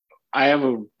I have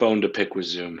a bone to pick with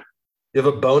Zoom. You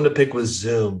have a bone to pick with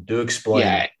Zoom. Do explain.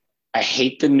 Yeah, I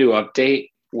hate the new update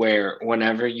where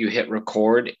whenever you hit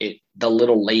record, the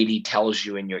little lady tells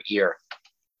you in your ear,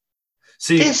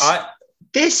 See, this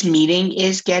this meeting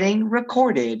is getting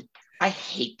recorded. I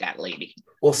hate that lady.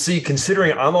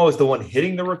 considering I'm always the one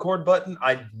hitting the record button,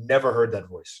 I never heard that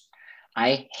voice.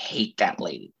 I hate that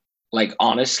lady. Like,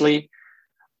 honestly,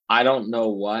 I don't know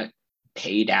what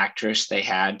paid actress they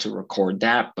had to record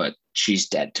that, but she's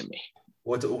dead to me.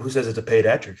 Who says it's a paid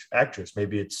actress?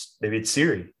 Maybe it's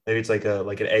Siri. Maybe it's like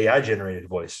an AI generated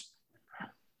voice.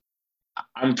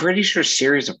 I'm pretty sure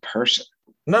Siri's a person.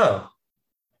 No.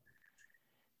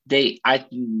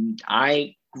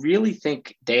 I really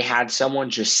think they had someone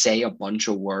just say a bunch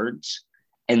of words,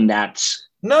 and that's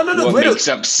No. what makes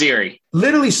up Siri.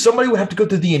 Literally, somebody would have to go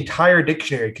through the entire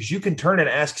dictionary because you can turn and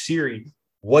ask Siri,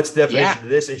 what's the definition of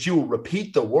this? And she will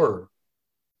repeat the word.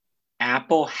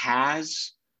 Apple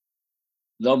has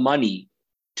the money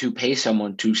to pay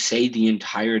someone to say the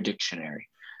entire dictionary.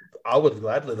 I would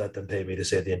gladly let them pay me to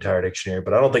say the entire dictionary,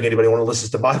 but I don't think anybody want to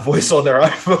listen to my voice on their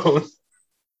iPhone,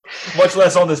 much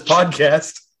less on this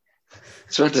podcast.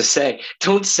 So what to say?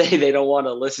 Don't say they don't want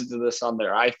to listen to this on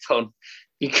their iPhone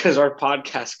because our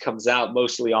podcast comes out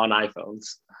mostly on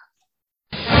iPhones.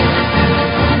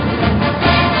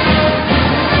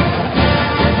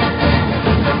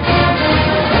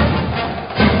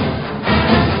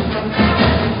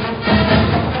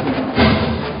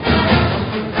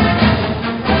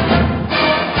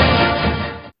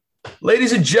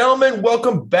 Ladies and gentlemen,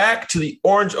 welcome back to the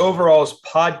Orange Overalls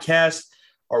podcast,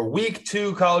 our week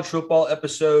 2 college football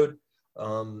episode.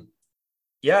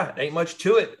 Ain't much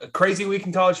to it. A crazy week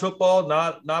in college football.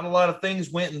 Not a lot of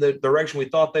things went in the direction we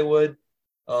thought they would.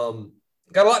 Got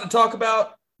a lot to talk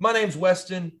about. My name's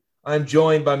Weston. I'm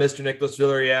joined by Mr. Nicholas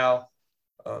Villarreal.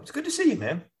 It's good to see you,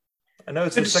 man. I know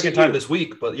it's the second time this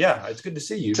week, but yeah, it's good to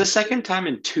see you. It's the second time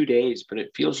in 2 days, but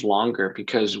it feels longer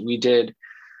because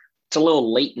it's a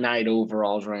little late night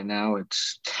overalls right now.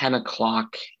 It's 10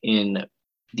 o'clock in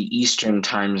the Eastern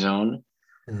time zone.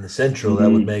 In the Central, that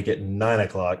would make it 9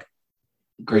 o'clock.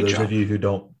 Great For those job. of you who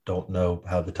don't know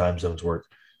how the time zones work.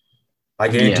 I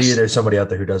guarantee you there's somebody out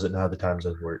there who doesn't know how the time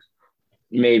zones work.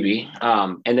 Maybe.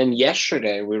 And then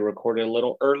yesterday we recorded a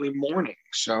little early morning.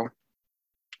 So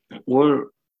we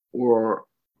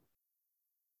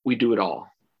do it all.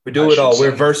 We do it all.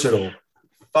 We're versatile.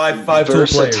 Five versatile. Tool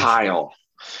players.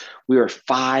 We are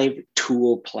 5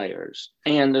 tool players.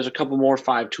 And there's a couple more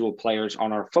 5 tool players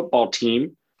on our football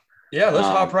team. Yeah, let's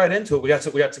hop right into it. We're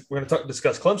going to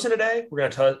discuss Clemson today. We're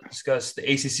going to discuss the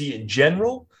ACC in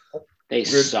general. They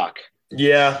suck.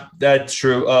 Yeah, that's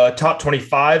true. Top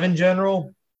 25 in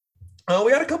general.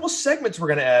 We got a couple segments we're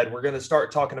going to add. We're going to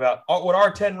start talking about what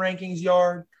our 10 rankings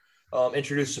are.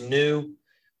 Introduce some new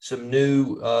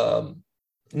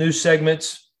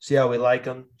segments. See how we like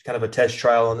them. It's kind of a test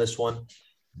trial on this one.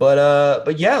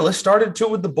 But yeah, let's start into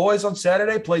it with the boys on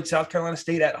Saturday. Played South Carolina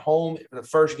State at home for the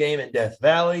first game in Death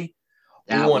Valley.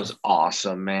 That was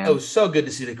awesome, man. It was so good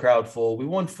to see the crowd full. We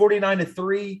won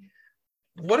 49-3.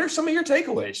 What are some of your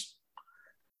takeaways?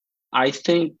 I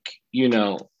think,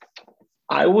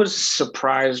 I was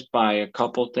surprised by a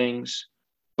couple things,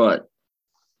 but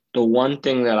the one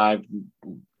thing that I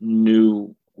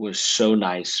knew was so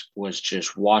nice was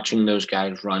just watching those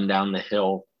guys run down the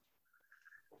hill.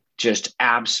 Just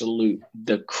absolute.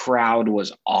 The crowd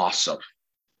was awesome.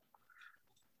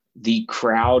 The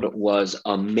crowd was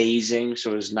amazing.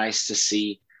 So it was nice to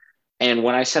see. And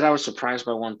when I said I was surprised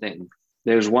by one thing,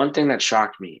 there's one thing that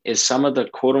shocked me is some of the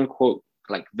quote unquote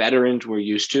like veterans we're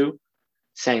used to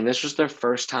saying this was their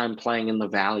first time playing in the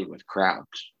Valley with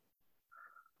crowds.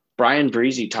 Brian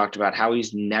Breezy talked about how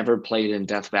he's never played in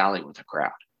Death Valley with a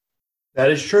crowd.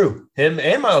 That is true. Him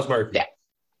and Miles Murphy. Yeah.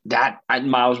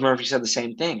 Miles Murphy said the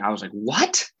same thing. I was like,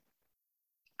 what?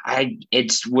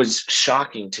 It was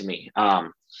shocking to me.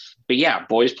 But yeah,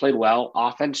 boys played well.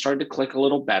 Offense started to click a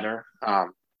little better.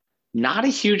 Not a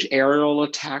huge aerial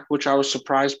attack, which I was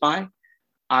surprised by.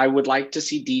 I would like to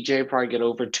see DJ probably get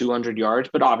over 200 yards,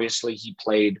 but obviously he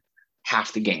played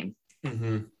half the game.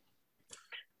 Mm-hmm.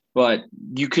 But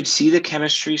you could see the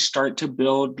chemistry start to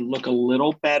build, look a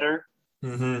little better.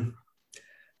 Mm-hmm.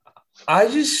 I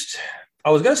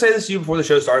was going to say this to you before the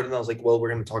show started, and I was like, well, we're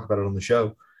going to talk about it on the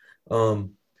show.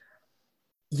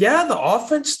 Yeah, the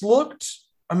offense looked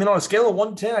 – on a scale of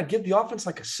 1 to 10, I'd give the offense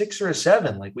like a 6 or a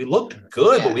 7. Like, we looked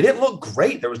good, but we didn't look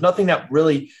great. There was nothing that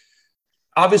really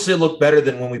 – obviously, it looked better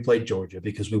than when we played Georgia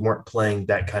because we weren't playing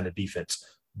that kind of defense.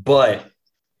 But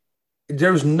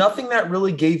there was nothing that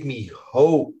really gave me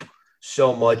hope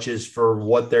so much as for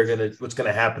what's going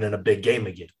to happen in a big game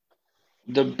again.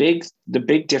 the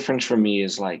big difference for me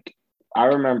is like I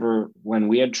remember when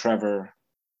we had Trevor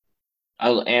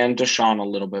and Deshaun a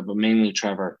little bit, but mainly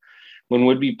Trevor. When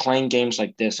we'd be playing games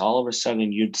like this, all of a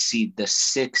sudden you'd see the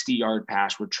 60-yard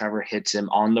pass where Trevor hits him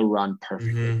on the run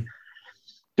perfectly. Mm-hmm.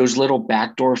 Those little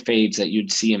backdoor fades that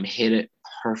you'd see him hit it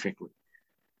perfectly.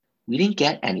 We didn't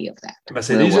get any of that. I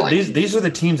say these are the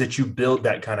teams that you build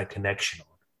that kind of connection on.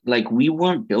 Like we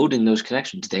weren't building those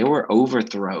connections. They were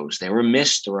overthrows. They were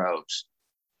missed throws.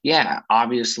 Yeah,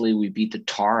 obviously we beat the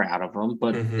tar out of them,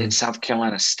 but it's South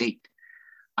Carolina State.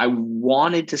 I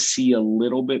wanted to see a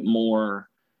little bit more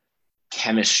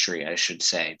chemistry, I should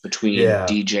say, between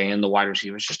DJ and the wide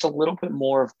receivers. Just a little bit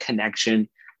more of connection,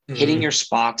 hitting your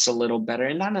spots a little better,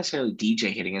 and not necessarily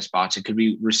DJ hitting his spots. It could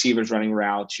be receivers running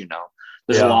routes.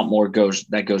 There's a lot more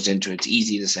that goes into it. It's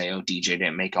easy to say, "Oh, DJ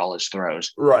didn't make all his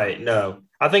throws." Right. No,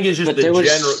 I think it's just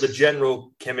the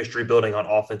general chemistry building on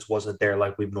offense wasn't there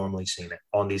like we've normally seen it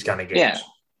on these kind of games. Yeah.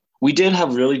 We did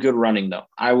have really good running, though.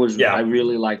 I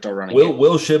really liked our running.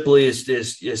 Will Shipley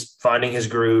is finding his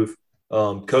groove.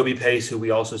 Kobe Pace, who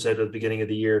we also said at the beginning of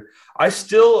the year, I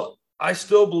still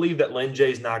believe that Lin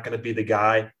Jay is not going to be the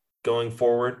guy going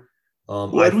forward.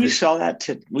 We saw that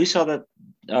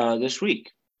this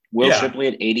week. Will Shipley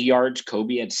had 80 yards,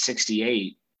 Kobe had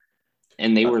 68,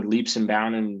 and they were leaps and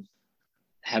bounds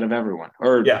ahead of everyone.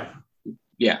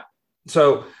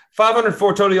 So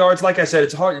 504 total yards. Like I said,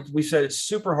 it's hard. We said it's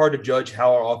super hard to judge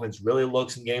how our offense really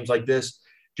looks in games like this.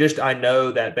 I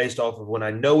know that based off of when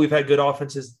I know we've had good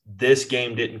offenses, this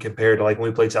game didn't compare to like when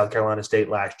we played South Carolina State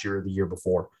last year or the year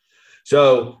before.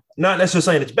 So not necessarily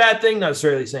saying it's a bad thing, not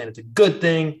necessarily saying it's a good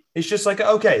thing. It's just like,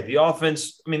 okay, the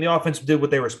offense did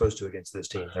what they were supposed to against this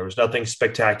team. There was nothing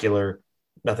spectacular,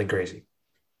 nothing crazy.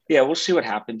 Yeah, we'll see what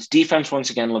happens. Defense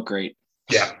once again looked great.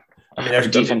 Yeah. Our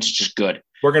defense is just good.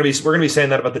 We're gonna be saying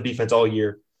that about the defense all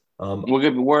year.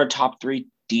 We're a top 3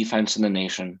 defense in the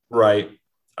nation. Right.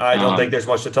 I don't think there's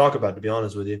much to talk about, to be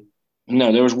honest with you.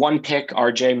 No, there was one pick,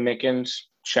 RJ Mickens,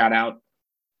 shout out.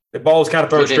 The ball was kind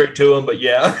of thrown straight to him, but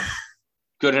yeah.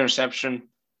 Good interception.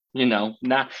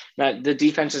 Not the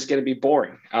defense is going to be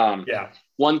boring.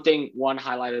 One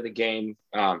highlight of the game.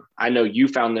 I know you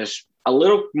found this a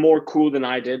little more cool than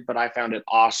I did, but I found it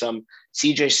awesome.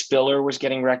 CJ Spiller was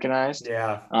getting recognized.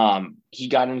 Yeah. He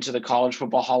got into the College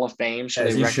Football Hall of Fame, so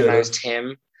they recognized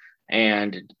him,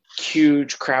 and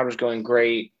huge crowd was going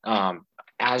great.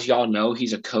 As y'all know,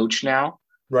 he's a coach now.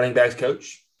 Running backs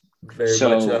coach. Very much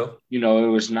so. It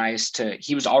was nice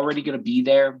he was already going to be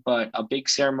there, but a big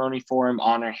ceremony for him,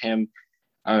 honor him,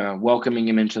 welcoming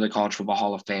him into the College Football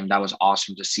Hall of Fame. That was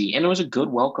awesome to see. And it was a good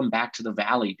welcome back to the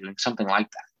Valley doing something like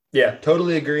that. Yeah,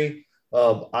 totally agree.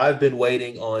 I've been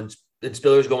waiting on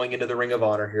Spiller's going into the Ring of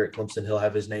Honor here at Clemson. He'll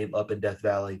have his name up in Death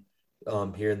Valley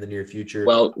here in the near future.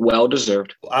 Well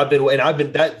deserved.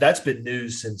 That's been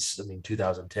news since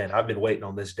 2010. I've been waiting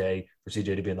on this day for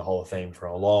CJ to be in the Hall of Fame for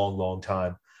a long, long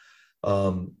time.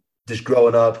 Just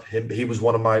growing up, he was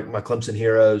one of my Clemson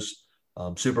heroes.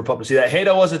 Super pumped to see that.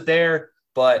 Hato wasn't there,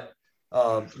 but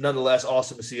nonetheless,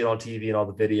 awesome to see it on TV and all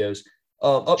the videos.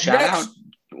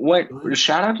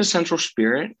 Shout out to Central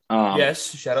Spirit.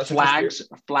 Yes, shout out to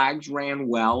Flags ran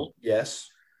well. Yes.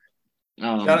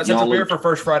 Shout out to Central Spirit for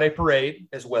First Friday Parade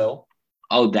as well.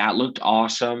 Oh, that looked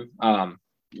awesome. On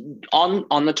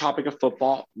the topic of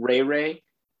football, Ray,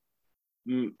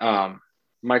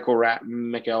 Michael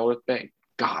Rathbay.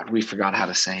 God, we forgot how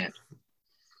to say it.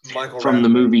 From the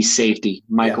movie Safety,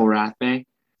 Michael Rathbay.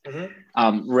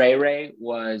 Mm-hmm. Ray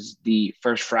was the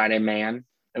First Friday man.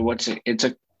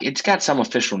 It's got some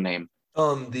official name.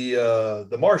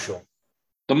 The Marshal.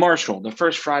 The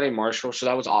First Friday Marshal. So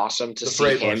that was awesome to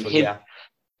see him.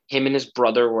 Him and his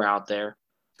brother were out there.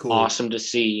 Cool. Awesome to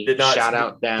see. Shout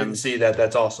out them. Didn't see that.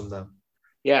 That's awesome though.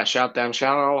 Yeah, shout them.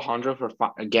 Shout out Alejandro for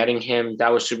getting him.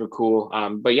 That was super cool.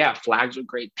 But yeah, flags were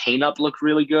great. Paint up looked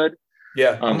really good.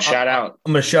 Yeah. Shout out.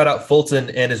 I'm going to shout out Fulton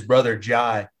and his brother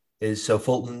Jai.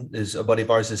 Fulton is a buddy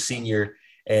of ours, a senior,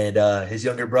 and his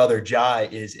younger brother Jai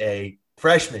is a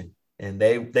freshman. And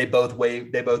they both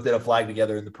did a flag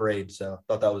together in the parade. So I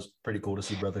thought that was pretty cool to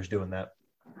see brothers doing that.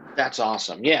 That's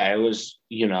awesome. Yeah, it was,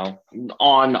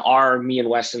 on me and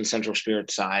Weston Central Spirit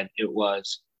side, it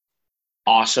was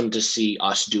awesome to see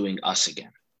us doing us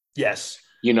again. Yes.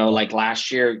 Like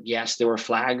last year, yes, there were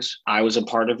flags. I was a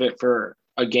part of it for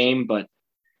a game, but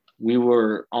we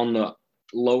were on the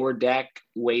lower deck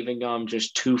waving them,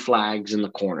 just 2 flags in the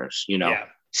corners,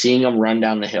 seeing them run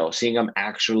down the hill, seeing them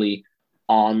actually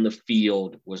on the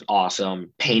field was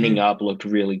awesome. Painting up looked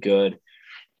really good.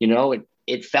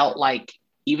 It felt like,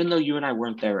 even though you and I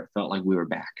weren't there, it felt like we were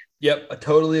back. Yep. I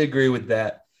totally agree with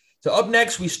that. So up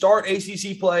next, we start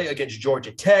ACC play against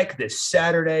Georgia Tech this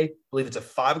Saturday. I believe it's a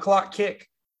 5 o'clock kick.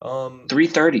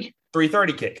 3:30.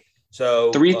 3:30 kick.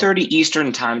 So 3:30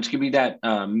 Eastern time. It's gonna be that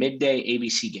midday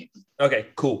ABC game. Okay,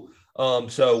 cool.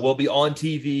 So we'll be on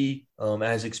TV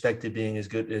as expected, being as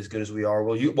good as we are.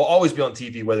 We'll always be on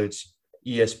TV, whether it's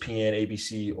ESPN,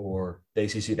 ABC, or the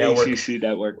ACC network. ACC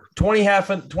network.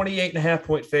 28.5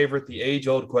 point favorite. The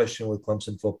age-old question with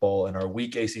Clemson football and our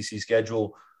weak ACC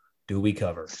schedule: do we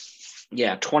cover?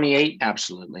 Yeah, 28.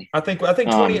 Absolutely. I think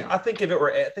 20. I think if it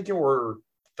were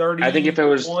 30. I think if it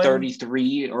was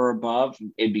 33 or above,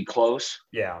 it'd be close.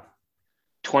 Yeah.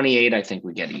 28, I think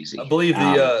we get easy. I believe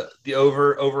the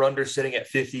over under sitting at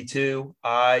 52.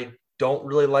 I don't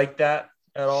really like that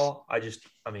at all. I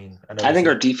think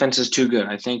our defense is too good.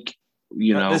 I think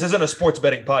this isn't a sports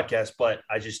betting podcast, but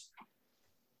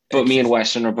me and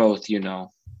Weston are both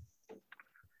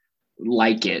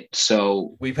like it,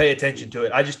 so we pay attention to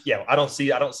it. I don't see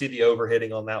the over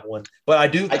hitting on that one, but I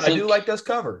do like us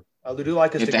cover. I do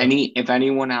like us. If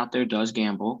anyone out there does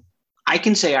gamble, I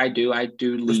can say I do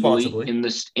legally in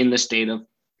the state of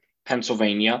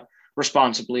Pennsylvania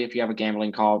responsibly. If you have a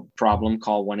gambling problem,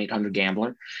 call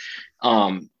 1-800-GAMBLER.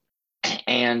 And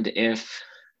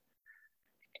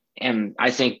I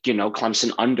think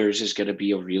Clemson unders is going to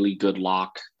be a really good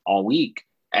lock all week,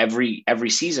 every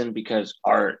season, because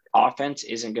our offense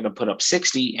isn't going to put up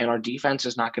 60 and our defense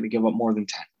is not going to give up more than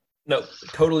 10. No,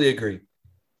 totally agree.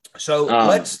 So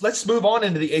let's move on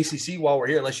into the ACC while we're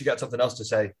here, unless you got something else to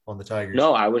say on the Tigers.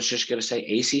 No, I was just going to say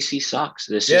ACC sucks.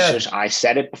 I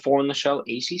said it before in the show.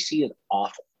 ACC is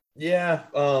awful. Yeah.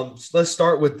 Let's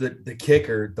start with the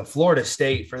kicker, the Florida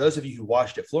State. For those of you who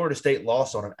watched it, Florida State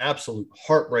lost on an absolute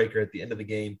heartbreaker at the end of the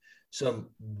game.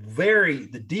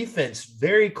 The defense,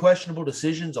 very questionable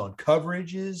decisions on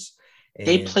coverages.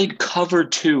 They played cover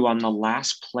 2 on the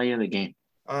last play of the game.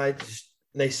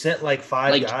 They sent like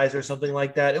 5 guys or something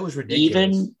like that. It was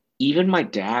ridiculous. Even my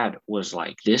dad was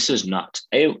like, this is nuts.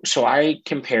 So I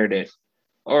compared it,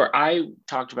 or I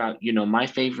talked about, my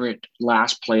favorite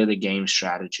last play of the game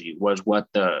strategy was what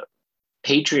the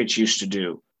Patriots used to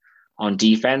do on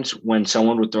defense when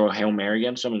someone would throw a Hail Mary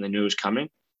against them and they knew it was coming.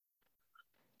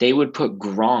 They would put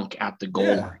Gronk at the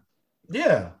goal line.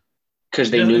 Yeah.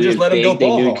 Because they knew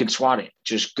he could swat it.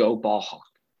 Just go ball hawk.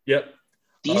 Yep.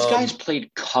 These guys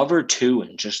played cover 2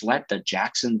 and just let the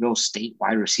Jacksonville State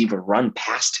wide receiver run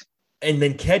past him. And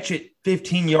then catch it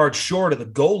 15 yards short of the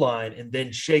goal line and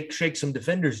then shake some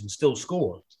defenders and still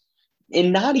score.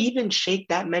 And not even shake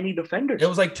that many defenders. It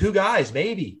was like 2 guys,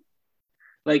 maybe.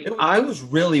 It was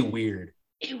really weird.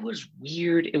 It was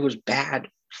weird. It was bad.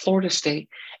 Florida State.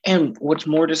 And what's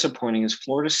more disappointing is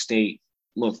Florida State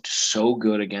looked so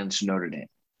good against Notre Dame.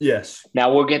 Yes.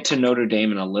 Now we'll get to Notre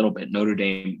Dame in a little bit. Notre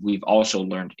Dame, we've also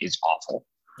learned, is awful.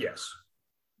 Yes.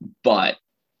 But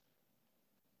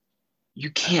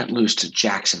you can't lose to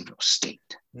Jacksonville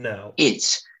State. No.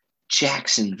 It's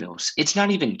Jacksonville. It's not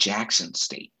even Jackson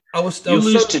State. You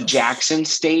lose to Jackson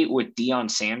State with Deion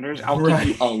Sanders, I'll give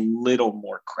you a little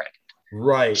more credit.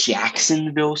 Right.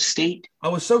 Jacksonville State. I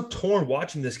was so torn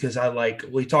watching this because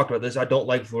we talked about this. I don't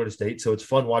like Florida State, so it's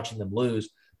fun watching them lose.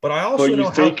 But I also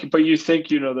you think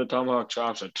the Tomahawk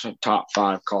Chop's a top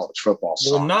 5 college football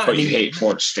song, but you hate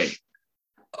Florida State.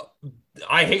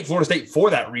 I hate Florida State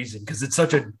for that reason because it's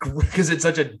such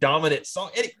a dominant song.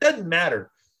 It doesn't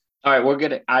matter. All right,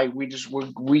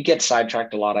 we get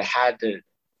sidetracked a lot. I had to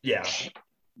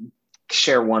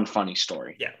share one funny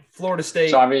story. Yeah, Florida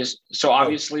State. So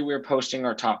obviously we were posting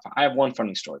our top 5. I have one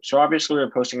funny story. So obviously we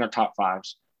were posting our top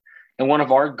 5s, and one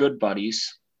of our good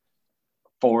buddies,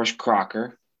 Forrest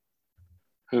Crocker,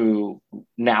 who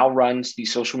now runs the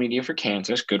social media for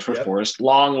Kansas. Good for Forrest.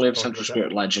 Long live Central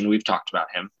Spirit legend. We've talked about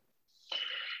him.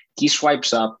 He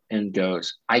swipes up and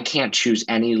goes, I can't choose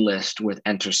any list with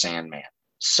Enter Sandman.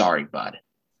 Sorry, bud.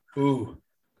 Ooh.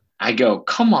 I go,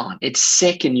 come on. It's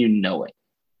sick and you know it.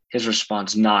 His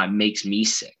response, nah, it makes me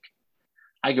sick.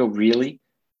 I go, really?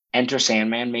 Enter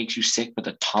Sandman makes you sick, but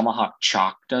the Tomahawk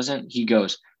Chalk doesn't? He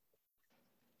goes,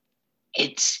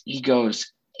 it's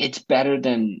better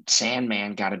than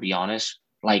Sandman, gotta be honest.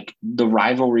 Like, the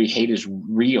rivalry hate is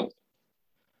real.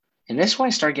 And that's why I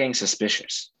start getting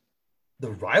suspicious.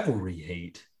 The rivalry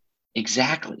hate?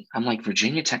 Exactly. I'm like,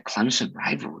 Virginia Tech Clemson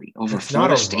rivalry over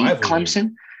Florida State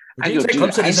Clemson? Virginia Tech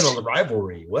Clemson isn't a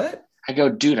rivalry. What? I go,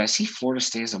 dude, I see Florida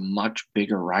State as a much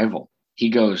bigger rival. He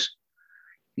goes,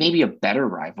 maybe a better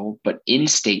rival, but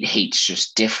in-state hate's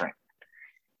just different.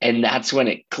 And that's when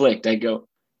it clicked. I go,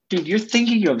 dude, you're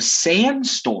thinking of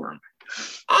Sandstorm.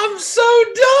 I'm so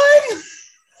done.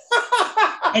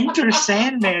 Enter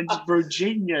Sandman's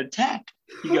Virginia Tech.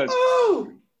 He goes,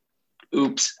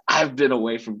 Oops, I've been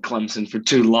away from Clemson for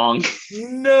too long.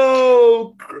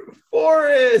 No,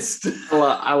 Forrest.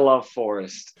 I love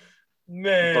Forrest.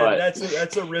 Man, But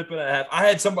that's a rip and a half. I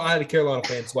had a Carolina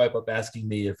fan swipe up asking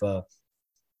me if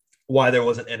why there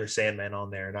wasn't Enter Sandman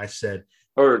on there, and I said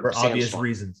for obvious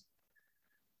reasons.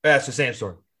 That's the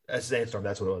Sandstorm. That's Sandstorm.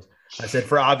 That's what it was. I said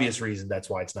for obvious reasons. That's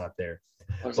why it's not there.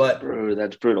 But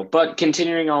that's brutal. But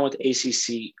continuing on with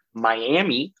ACC,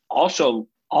 Miami also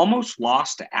almost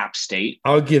lost to App State.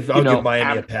 I'll give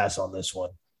Miami a pass on this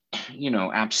one.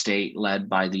 App State led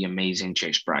by the amazing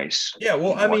Chase Bryce. Yeah,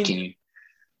 well,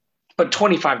 but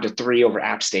 25-3 over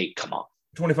App State. Come on,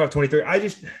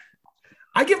 25-23.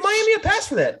 I give Miami a pass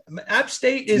for that. App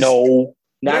State is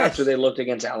not after they looked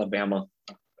against Alabama.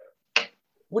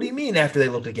 What do you mean after they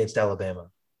looked against Alabama?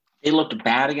 They looked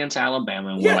bad against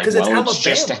Alabama. And because it's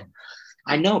Alabama.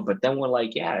 I know, but then we're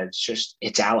like, it's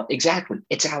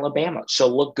Alabama. So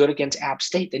look good against App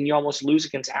State. Then you almost lose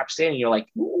against App State, and you're like,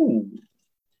 ooh,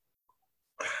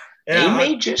 they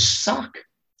may just suck.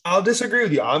 I'll disagree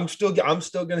with you. I'm still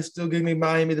going to give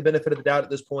Miami the benefit of the doubt at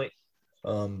this point.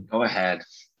 Go ahead.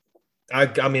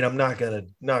 I mean, I'm not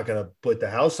gonna put the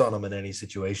house on them in any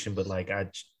situation, but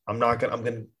I'm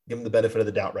gonna give them the benefit of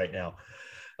the doubt right now.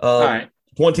 All right.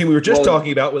 One team we were just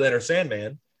talking about with Enter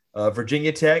Sandman,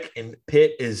 Virginia Tech and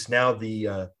Pitt is now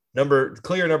the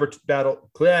clear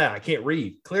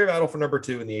battle for number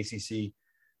 2 in the ACC.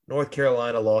 North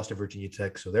Carolina lost to Virginia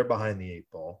Tech, so they're behind the 8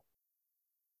 ball.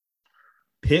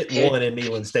 Pitt won in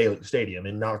Neyland Stadium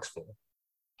in Knoxville.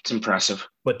 It's impressive,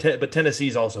 but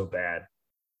Tennessee's also bad.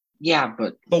 Yeah,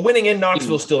 but winning in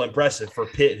Knoxville is still impressive for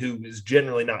Pitt, who is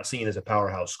generally not seen as a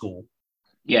powerhouse school.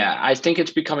 Yeah, I think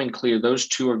it's becoming clear those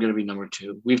two are going to be number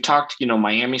 2. We've talked,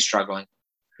 Miami struggling.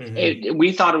 Mm-hmm.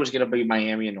 We thought it was going to be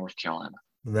Miami and North Carolina.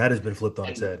 And that has been flipped on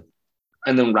its head.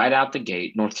 And then right out the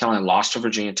gate, North Carolina lost to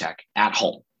Virginia Tech at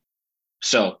home.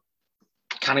 So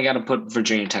kind of got to put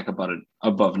Virginia Tech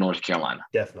above North Carolina.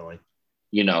 Definitely.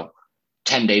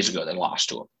 10 days ago they lost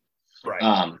to them.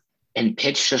 Right. And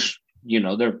Pitt's just,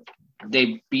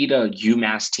 they beat a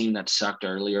UMass team that sucked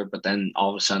earlier, but then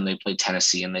all of a sudden they played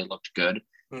Tennessee and they looked good.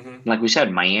 Mm-hmm. Like we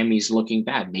said, Miami's looking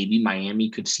bad. Maybe Miami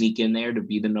could sneak in there to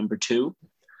be the number 2. I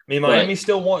mean, Miami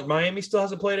still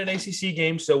hasn't played an ACC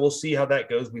game, so we'll see how that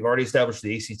goes. We've already established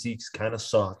the ACC kind of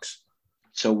sucks.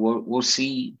 So we'll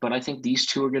see. But I think these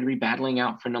two are going to be battling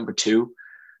out for number 2.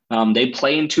 They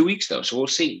play in 2 weeks, though, so we'll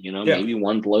see. Maybe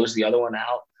one blows the other one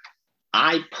out.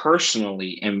 I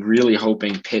personally am really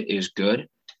hoping Pitt is good,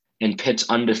 and Pitt's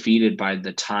undefeated by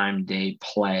the time they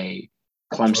play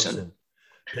Clemson.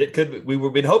 It could.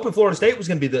 We've been hoping Florida State was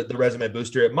going to be the resume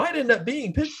booster. It might end up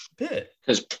being Pitt.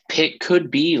 Because Pitt could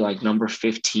be like number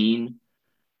 15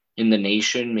 in the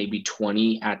nation, maybe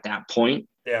 20 at that point.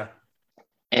 Yeah.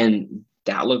 And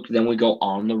then we go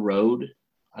on the road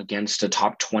against a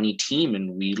top 20 team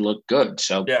and we look good.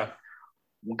 So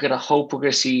we're going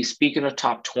to see, speaking of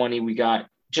top 20, we got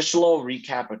just a little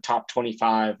recap of top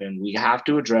 25, and we have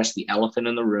to address the elephant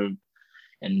in the room.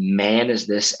 And man, is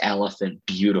this elephant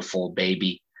beautiful,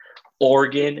 baby.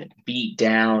 Oregon beat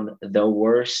down the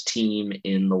worst team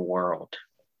in the world.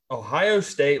 Ohio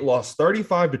State lost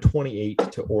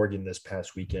 35-28 to Oregon this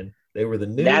past weekend. They were the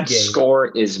new That game.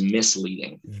 Score is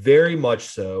misleading. Very much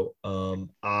so.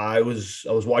 I was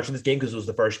watching this game because it was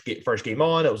the first game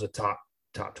on. It was a top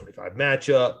 25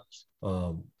 matchup.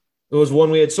 It was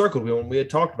one we had circled, one we had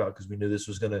talked about because we knew this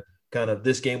was going to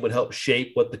this game would help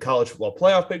shape what the college football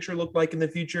playoff picture looked like in the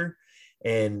future.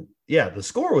 And the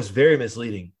score was very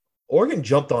misleading. Oregon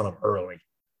jumped on them early.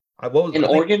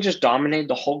 Oregon just dominated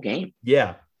the whole game.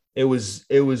 Yeah, it was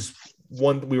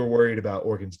one we were worried about.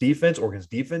 Oregon's defense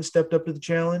stepped up to the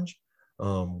challenge.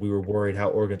 We were worried how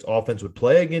Oregon's offense would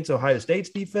play against Ohio State's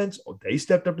defense. They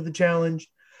stepped up to the challenge.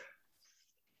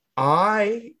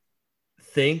 I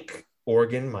think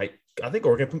Oregon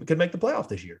could make the playoff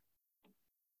this year.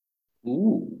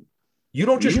 Ooh. You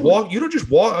don't just walk.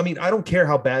 I mean, I don't care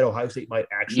how bad Ohio State might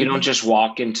actually You don't just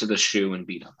walk into the shoe and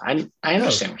beat them. I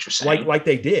understand what you're saying. Like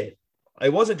they did.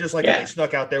 It wasn't just like they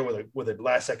snuck out there with a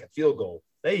last-second field goal.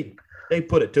 They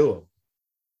put it to them.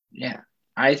 Yeah.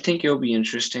 I think it'll be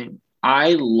interesting.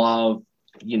 I love,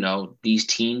 these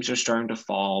teams are starting to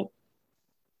fall.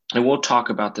 And we'll talk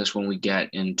about this when we get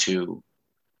into –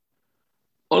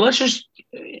 well, let's just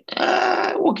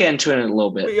we'll get into it in a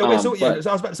little bit. Okay, so I was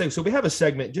about to say, so we have a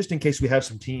segment just in case we have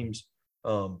some teams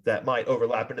that might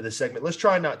overlap into this segment. Let's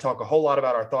try and not talk a whole lot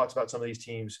about our thoughts about some of these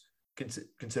teams,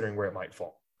 considering where it might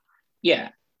fall.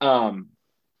 Yeah. All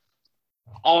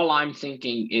I'm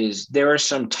thinking is there are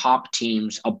some top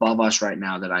teams above us right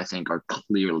now that I think are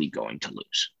clearly going to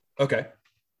lose. Okay.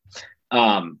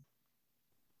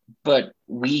 But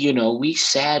we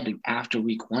said after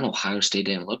week 1, Ohio State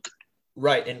didn't look good.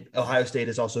 Right. And Ohio State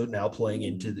is also now playing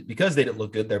into because they didn't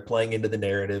look good, they're playing into the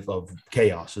narrative of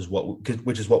chaos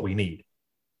which is what we need.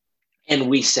 And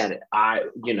we said it.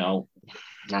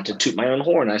 Not to toot my own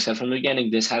horn, I said from the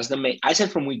beginning, I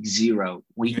said from week 0,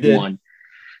 week 1,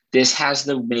 this has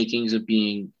the makings of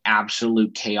being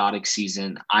absolute chaotic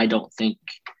season. I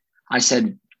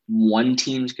said one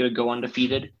team's going to go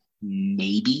undefeated,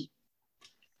 maybe.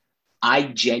 I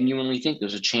genuinely think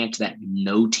there's a chance that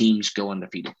no teams go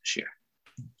undefeated this year.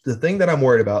 The thing that I'm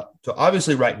worried about, so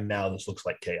obviously right now this looks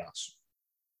like chaos.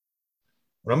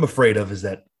 What I'm afraid of is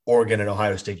that Oregon and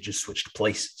Ohio State just switched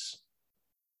places.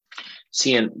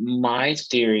 See, and my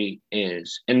theory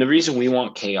is, and the reason we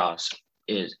want chaos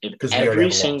is if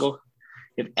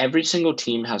every single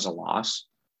team has a loss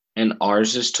and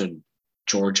ours is to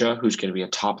Georgia, who's going to be a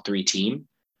top 3 team,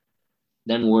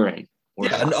 then we're in.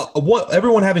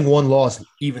 Everyone having one loss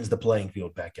evens the playing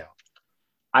field back out.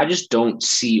 I just don't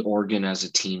see Oregon as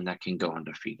a team that can go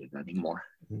undefeated anymore.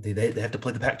 They have to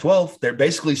play the Pac-12. They're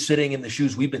basically sitting in the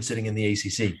shoes we've been sitting in the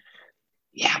ACC.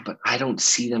 Yeah, but I don't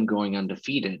see them going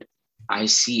undefeated. I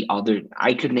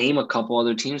could name a couple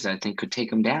other teams that I think could take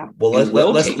them down. Well,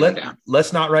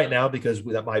 let's not right now because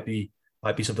that might be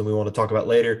something we want to talk about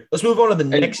later. Let's move on to the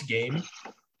next game.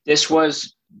 This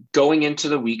was going into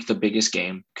the week the biggest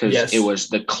game because it was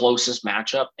the closest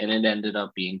matchup, and it ended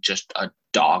up being just a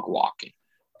dog walking.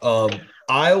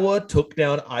 Iowa took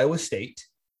down Iowa State.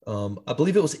 I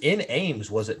believe it was in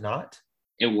Ames, was it not?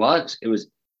 It was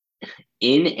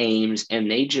in Ames,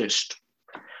 and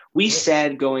we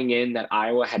said going in that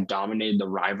Iowa had dominated the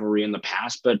rivalry in the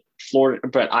past, but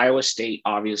Iowa State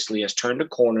obviously has turned a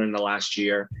corner in the last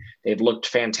year. They've looked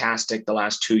fantastic the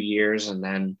last 2 years, and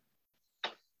then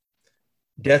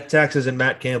death taxes and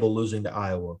Matt Campbell losing to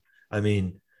Iowa. I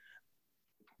mean,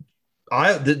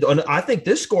 I think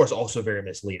this score is also very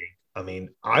misleading. I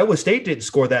mean, Iowa State didn't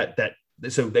score that.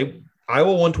 So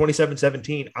Iowa won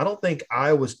 27-17. I don't think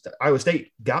Iowa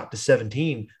State got to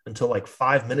 17 until like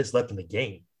 5 minutes left in the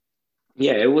game.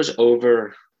 Yeah, it was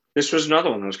over. This was another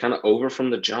one that was kind of over from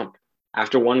the jump.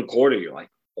 After one quarter, you're like,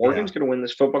 Oregon's going to win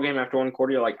this football game. After one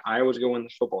quarter, you're like, Iowa's going to win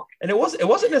this football game. And it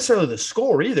wasn't necessarily the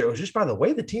score either. It was just by the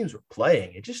way the teams were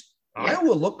playing.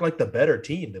 Iowa looked like the better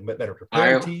team, the better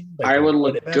prepared team. Iowa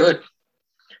looked good.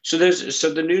 So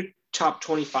the new top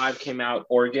 25 came out.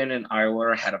 Oregon and Iowa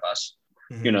are ahead of us.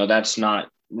 Mm-hmm. That's not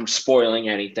spoiling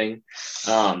anything.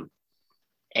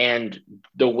 And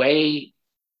the way,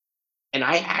 and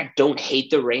I don't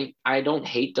hate the rank. I don't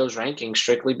hate those rankings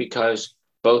strictly because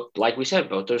both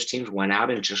those teams went out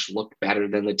and just looked better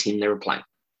than the team they were playing.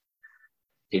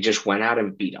 They just went out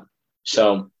and beat them.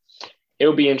 So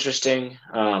it'll be interesting.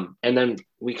 And then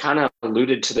we kind of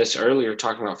alluded to this earlier,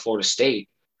 talking about Florida State.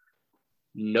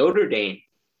 Notre Dame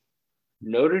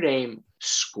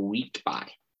squeaked by.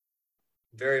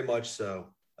 Very much so.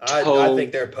 I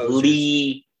think they're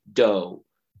posers.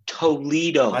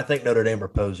 Toledo. I think Notre Dame are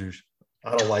posers.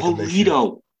 I don't like them.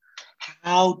 Toledo.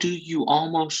 How do you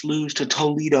almost lose to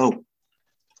Toledo?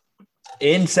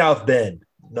 In South Bend,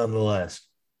 nonetheless.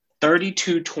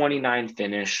 32-29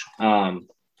 finish.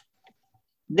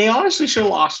 They honestly should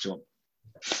have lost to them.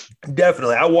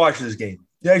 Definitely. I watched this game.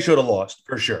 They should have lost,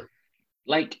 for sure.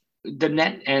 Like the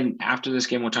net, and after this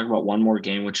game, we'll talk about one more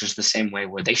game, which is the same way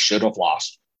where they should have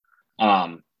lost.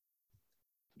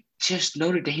 Just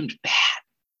Notre Dame's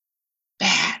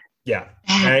bad. Yeah.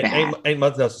 Ain't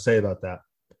much else to say about that.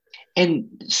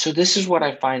 And so this is what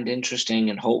I find interesting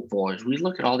and hopeful is we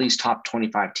look at all these top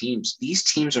 25 teams. These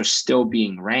teams are still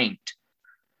being ranked,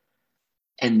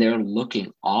 and they're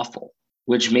looking awful,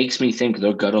 which makes me think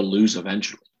they're going to lose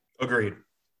eventually. Agreed.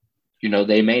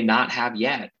 They may not have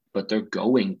yet, but they're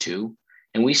going to.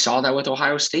 And we saw that with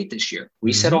Ohio State this year.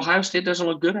 We said Ohio State doesn't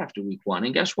look good after week 1.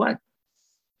 And guess what?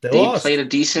 They played a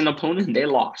decent opponent and they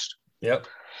lost. Yep.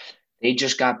 They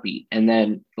just got beat. And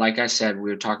then, like I said,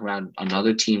 we were talking about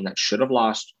another team that should have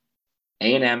lost,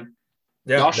 A&M.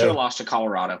 Yeah, y'all should have lost to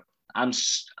Colorado. I'm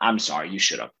sorry, you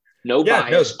should have. No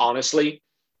bias, honestly.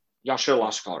 Y'all should have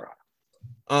lost to Colorado.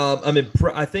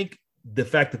 I think the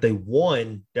fact that they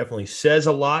won definitely says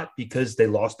a lot because they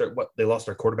lost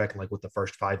their quarterback in the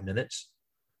first 5 minutes.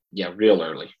 Yeah, real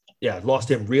early. Yeah, lost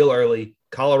him real early.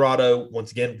 Colorado,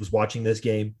 once again, was watching this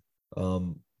game.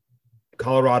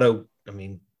 Colorado,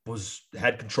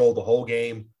 had control the whole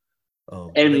game.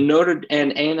 A&M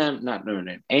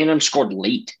scored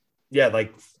late. Yeah,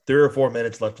 3 or 4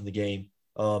 minutes left in the game.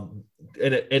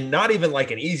 And not even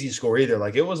an easy score either.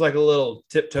 It was a little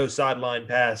tiptoe sideline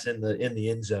pass in the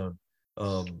end zone.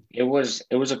 It was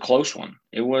a close one.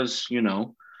 It was,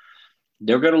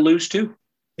 they're going to lose too.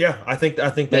 Yeah, I think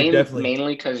they definitely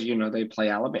mainly because they play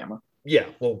Alabama. Yeah,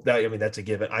 well, that's a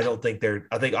given. I don't think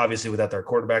I think obviously without their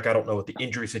quarterback, I don't know what the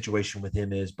injury situation with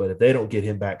him is, but if they don't get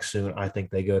him back soon, I think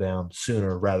they go down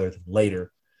sooner rather than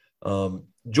later.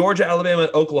 Georgia, Alabama,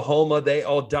 and Oklahoma, they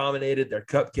all dominated their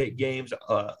cupcake games.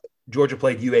 Georgia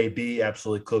played UAB,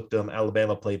 absolutely cooked them.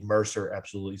 Alabama played Mercer,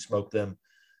 absolutely smoked them.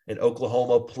 And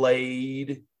Oklahoma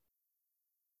played.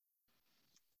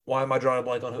 Why am I drawing a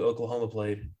blank on who Oklahoma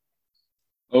played?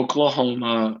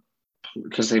 Oklahoma,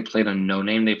 because they played a no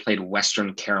name, they played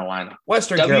Western Carolina.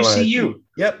 Carolina. WCU.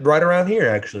 Yep, right around here,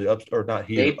 actually. Or not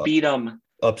here. They beat them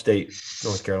upstate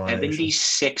North Carolina.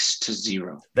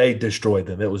 76-0. They destroyed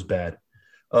them. It was bad.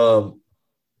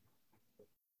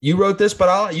 You wrote this,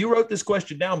 but you wrote this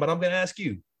question down, but I'm going to ask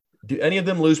you: do any of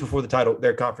them lose before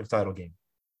their conference title game?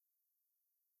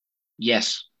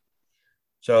 Yes.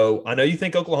 So I know you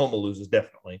think Oklahoma loses,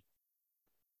 definitely.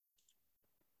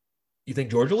 You think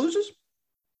Georgia loses?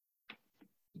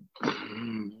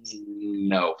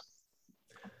 No.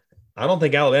 I don't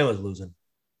think Alabama's losing.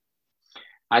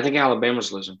 I think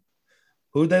Alabama's losing.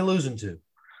 Who are they losing to?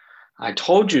 I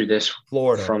told you this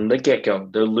Florida from the get-go.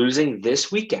 They're losing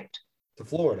this weekend. To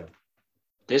Florida.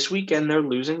 This weekend, they're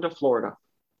losing to Florida.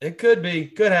 It could be.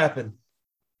 Could happen.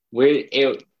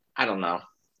 I don't know.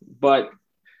 But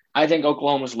I think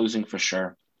Oklahoma's losing for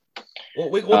sure. Well,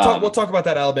 we'll talk about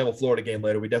that Alabama-Florida game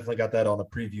later. We definitely got that on a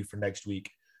preview for next week.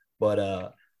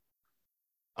 But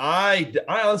I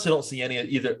honestly don't see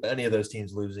any of those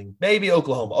teams losing. Maybe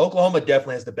Oklahoma. Oklahoma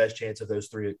definitely has the best chance of those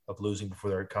three of losing before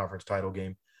their conference title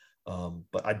game.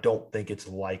 But I don't think it's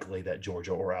likely that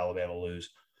Georgia or Alabama lose.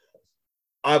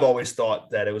 I've always thought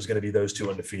that it was going to be those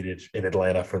two undefeated in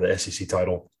Atlanta for the SEC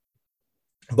title.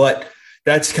 But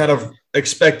that's kind of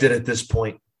expected at this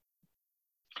point.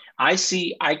 I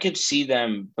could see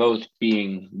them both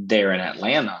being there in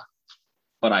Atlanta,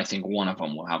 but I think one of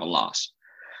them will have a loss.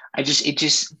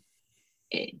 It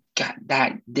got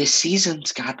that this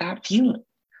season's got that feeling.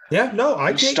 Yeah, no,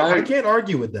 I can't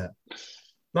argue with that.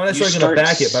 Not necessarily going to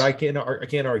back it, but I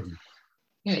can't argue.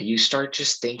 Yeah, you start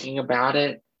just thinking about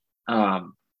it.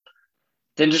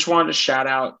 Then just wanted to shout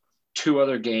out two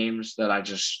other games that I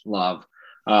just love.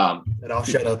 And I'll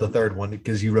shout out the third one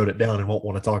because you wrote it down and won't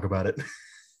want to talk about it.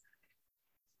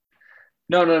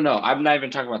 No. I'm not even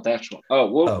talking about the actual.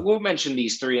 We'll mention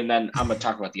these three, and then I'm going to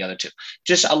talk about the other two.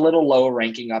 Just a little lower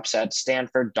ranking upset.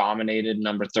 Stanford dominated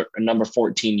number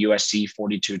 14 USC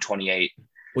 42-28.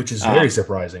 Which is very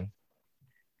surprising.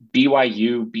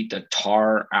 BYU beat the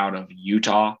tar out of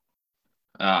Utah.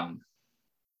 Are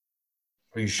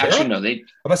you sure? Actually, no. I'm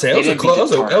about to say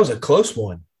that was a close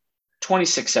one.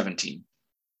 26-17.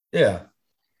 Yeah.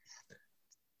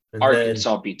 And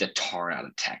Arkansas beat the tar out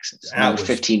of Texas. Number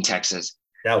 15 Texas.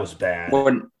 That was bad.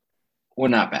 We're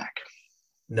not back.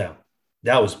 No,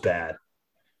 that was bad.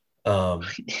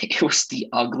 It was the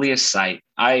ugliest sight.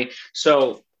 I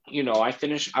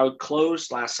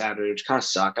closed last Saturday, which kind of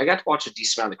sucked. I got to watch a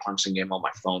decent amount of the Clemson game on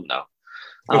my phone, though.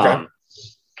 Okay.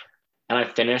 And I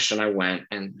finished and I went,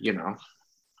 and,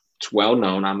 it's well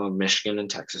known. I'm a Michigan and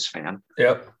Texas fan.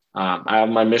 Yep. I have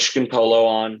my Michigan polo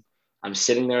on. I'm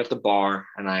sitting there at the bar,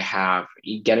 and I have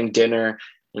getting dinner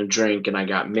and a drink, and I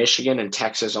got Michigan and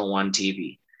Texas on one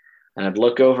TV. And I'd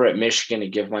look over at Michigan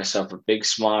and give myself a big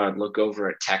smile. I'd look over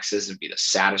at Texas and be the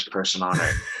saddest person on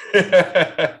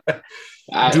earth.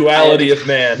 Duality of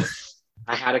man.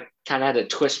 I had to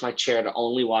twist my chair to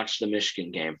only watch the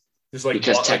Michigan game. Just like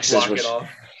because Texas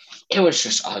it was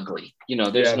just ugly.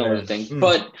 There's no other thing.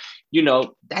 But,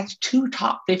 that's two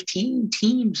top 15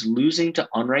 teams losing to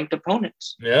unranked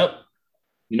opponents. Yep.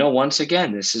 Once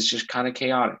again, this is just kind of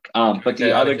chaotic. But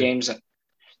the other games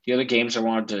I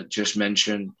wanted to just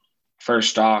mention,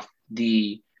 first off,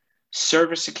 the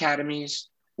service academies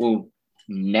will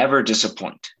never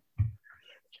disappoint.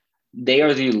 They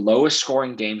are the lowest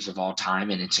scoring games of all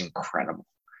time, and it's incredible.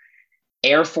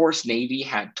 Air Force Navy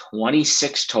had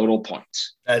 26 total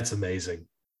points. That's amazing.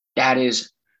 That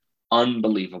is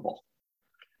unbelievable.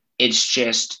 It's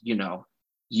just, you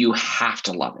have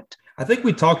to love it. I think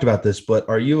we talked about this, but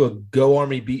are you a go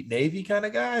Army beat Navy kind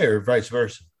of guy or vice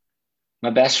versa? My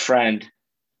best friend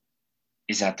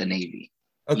is at the Navy.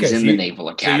 Okay, He's in the Naval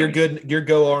Academy. So you're good. You're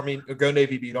go Army, or go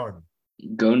Navy beat Army.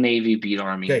 Go Navy beat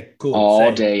Army. Okay, cool.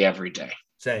 All day, every day.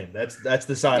 Same. That's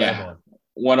the side I'm on.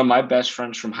 One of my best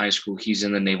friends from high school, he's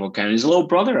in the Naval Academy. His little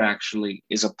brother actually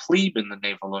is a plebe in the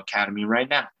Naval Academy right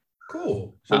now.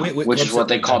 Cool. So which is what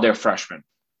they call their freshmen.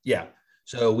 Yeah.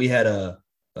 So we had a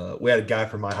guy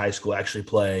from my high school actually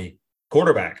play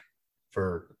quarterback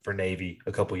for Navy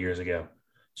a couple years ago.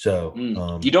 So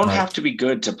you don't have to be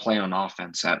good to play on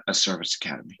offense at a service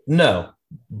academy. No,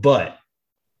 but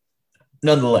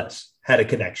nonetheless, had a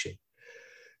connection.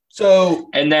 So,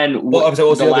 and then what's the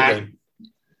other game?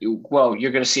 Well,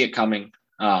 you're going to see it coming.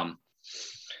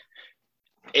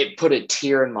 It put a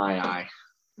tear in my eye.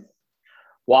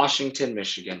 Washington,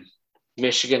 Michigan.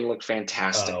 Michigan looked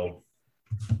fantastic. Oh.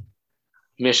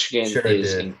 Michigan sure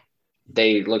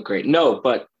they look great. No,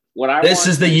 but this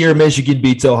is the year Michigan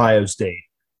beats Ohio State.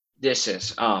 This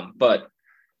is, but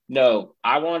no,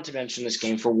 I wanted to mention this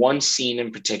game for one scene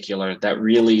in particular that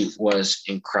really was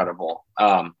incredible.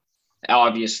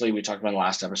 Obviously, we talked about in the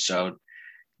last episode.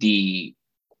 The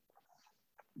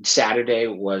Saturday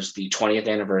was the 20th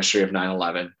anniversary of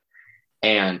 9/11,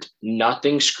 and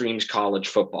nothing screams college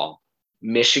football.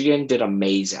 Michigan did a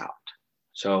maze out.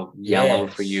 So yellow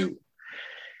for you.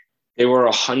 There were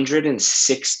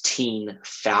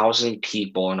 116,000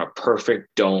 people in a perfect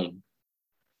dome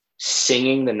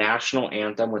singing the national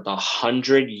anthem with a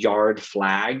 100-yard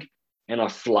flag and a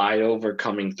flyover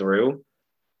coming through.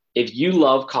 If you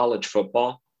love college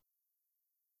football,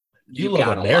 you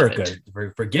love America.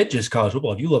 Forget just college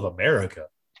football. If you love America.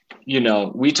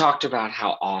 We talked about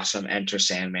how awesome Enter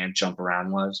Sandman Jump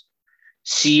Around was.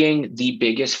 Seeing the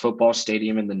biggest football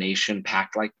stadium in the nation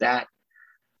packed like that.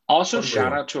 Also, unreal.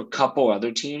 Shout out to a couple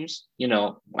other teams.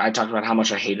 I talked about how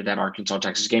much I hated that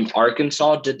Arkansas-Texas game.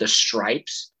 Arkansas did the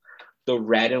stripes, the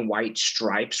red and white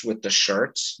stripes with the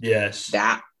shirts. Yes.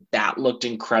 That looked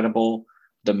incredible.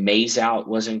 The maze out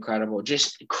was incredible.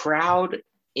 Just crowd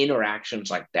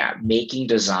interactions like that, making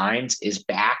designs is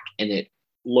back, and it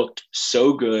looked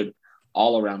so good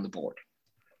all around the board.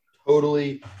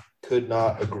 Totally could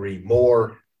not agree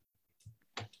more.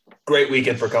 Great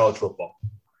weekend for college football.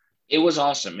 It was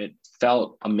awesome. It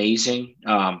felt amazing.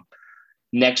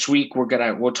 Next week,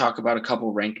 we'll talk about a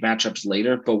couple ranked matchups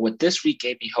later. But what this week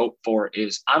gave me hope for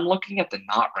is I'm looking at the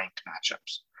not ranked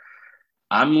matchups.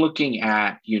 I'm looking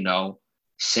at,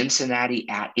 Cincinnati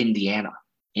at Indiana.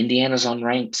 Indiana's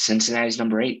unranked. Cincinnati's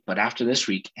number 8. But after this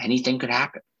week, anything could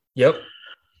happen. Yep.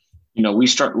 We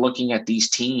start looking at these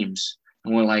teams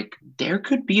and we're like, there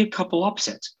could be a couple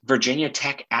upsets. Virginia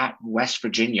Tech at West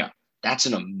Virginia. That's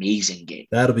an amazing game.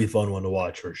 That'll be a fun one to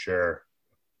watch for sure.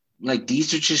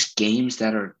 These are just games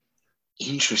that are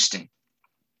interesting.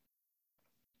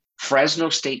 Fresno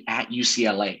State at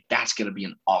UCLA. That's going to be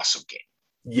an awesome game.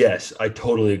 Yes, I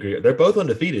totally agree. They're both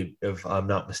undefeated, if I'm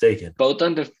not mistaken.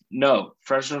 No,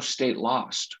 Fresno State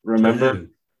lost. Remember?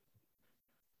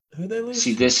 Who they lose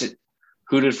to?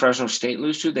 Who did Fresno State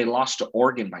lose to? They lost to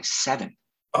Oregon by 7.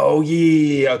 Oh,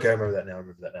 yeah. Okay, I remember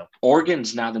that now.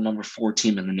 Oregon's now the number 4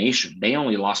 team in the nation. They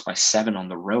only lost by 7 on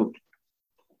the road.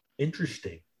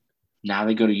 Interesting. Now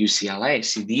they go to UCLA.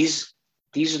 See, these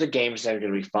are the games that are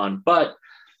going to be fun. But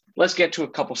let's get to a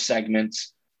couple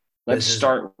segments. Let's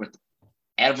start with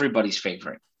everybody's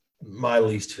favorite. My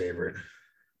least favorite.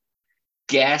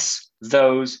 Guess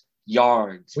those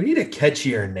yards. We need a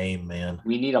catchier name, man.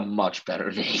 We need a much better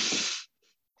name.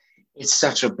 It's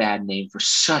such a bad name for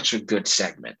such a good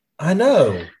segment. I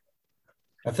know.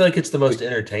 I feel like it's the most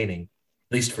entertaining,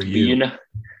 at least for you.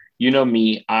 You know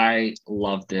me. I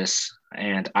love this,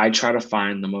 and I try to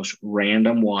find the most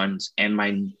random ones. And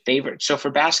my favorite. So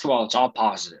for basketball, it's all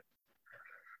positive.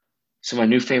 So my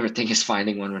new favorite thing is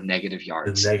finding one with negative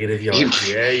yards. The negative yards.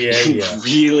 Yeah. It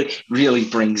really, really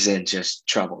brings in just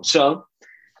trouble. So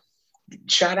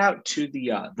shout out to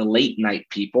the late night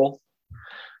people.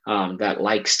 That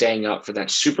like staying up for that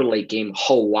super late game,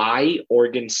 Hawaii,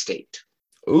 Oregon State.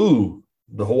 Ooh,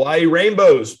 the Hawaii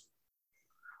Rainbows.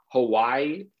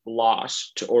 Hawaii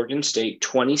lost to Oregon State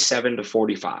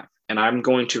 27-45. And I'm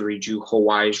going to read you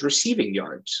Hawaii's receiving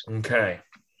yards. Okay.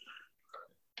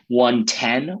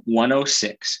 110,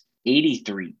 106,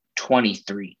 83,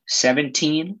 23,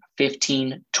 17,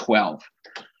 15, 12.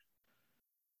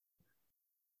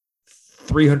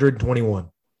 321.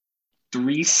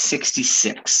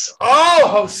 366.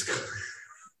 Oh,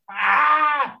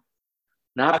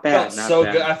 not bad.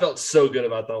 Good. I felt so good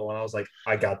about that one. I was like,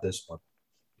 I got this one.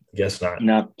 Guess not.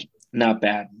 Not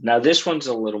bad. Now this one's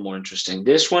a little more interesting.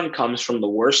 This one comes from the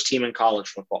worst team in college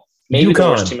football. Maybe UConn. The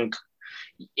worst team in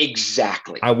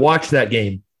exactly. I watched that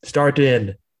game, start to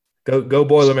end. Go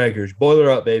Boilermakers. Boiler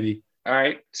up, baby. All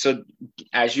right. So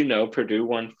as you know, Purdue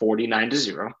won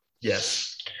 49-0.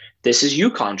 Yes. This is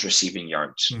UConn's receiving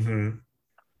yards. Mm-hmm.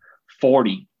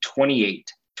 40,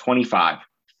 28, 25,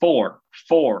 4,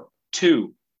 4,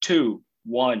 2, 2,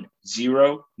 1,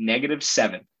 0,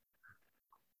 -7.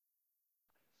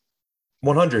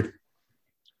 100.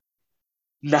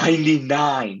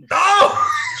 99.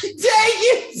 Oh, dang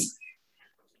it.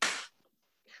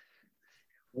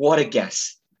 What a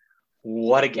guess.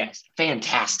 What a guess.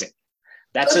 Fantastic.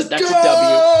 That's Let's a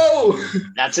go! W.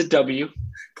 That's a W.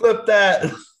 Clip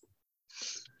that.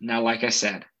 Now, like I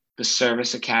said, the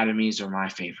service academies are my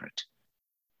favorite.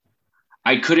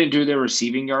 I couldn't do their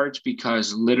receiving yards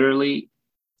because literally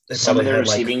They some of probably their had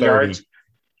like receiving 30. yards,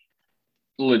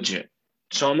 legit.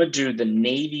 So I'm going to do the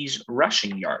Navy's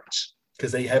rushing yards.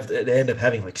 Because they end up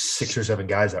having like 6 or 7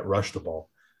 guys that rush the ball.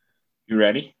 You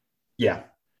ready? Yeah.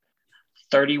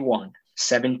 31,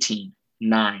 17,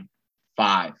 9,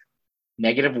 5,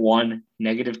 -1,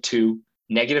 -2,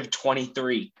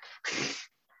 -23.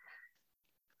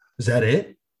 Is that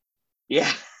it?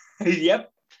 Yeah.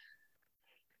 Yep.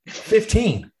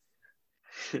 15.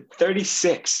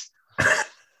 36.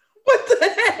 What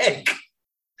the heck?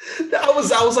 I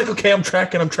was like, okay, I'm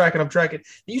tracking.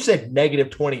 You said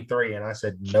 -23, and I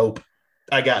said, nope,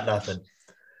 I got nothing.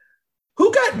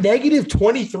 Who got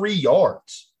 -23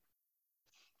 yards?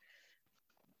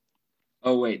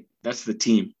 Oh, wait, that's the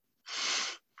team.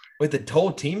 Wait, the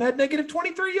whole team had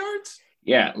 -23 yards?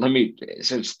 Yeah,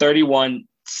 so it's 31,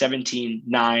 17,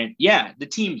 9. Yeah, the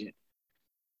team did.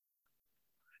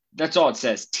 That's all it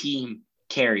says. Team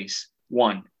carries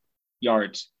 1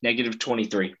 yards,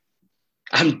 -23.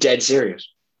 I'm dead serious.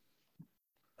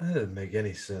 That doesn't make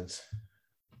any sense.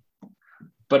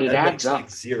 But it that adds makes up. Like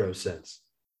 0 sense.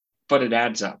 But it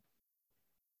adds up.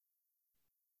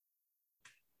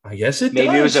 I guess it maybe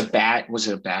does. Was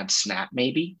it a bad snap,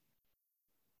 maybe?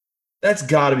 That's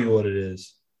got to be what it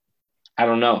is. I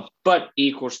don't know. But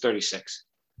equals 36.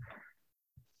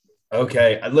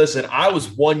 Okay, listen, I was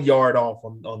 1 yard off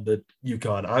on the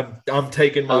UConn. I'm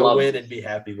taking my win and be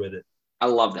happy with it. I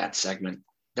love that segment.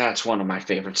 That's one of my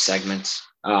favorite segments.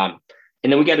 And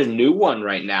then we got a new one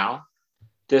right now.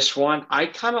 This one I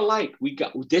kind of like. We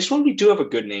do have a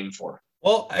good name for.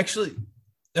 Well, actually,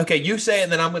 okay, you say it,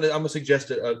 and then I'm gonna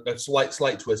suggest a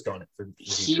slight twist on it.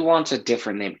 He wants a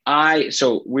different name.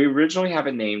 So we originally have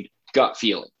it named Gut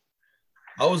Feeling.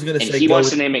 I was gonna say he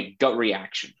wants to name it Gut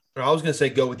Reaction. I was gonna say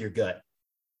go with your gut.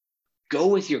 Go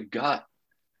with your gut.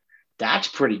 That's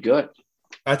pretty good.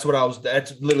 That's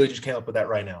literally just came up with that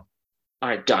right now. All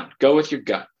right, done. Go with your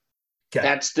gut. Okay.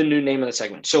 That's the new name of the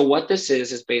segment. So what this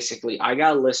is basically I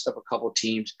got a list of a couple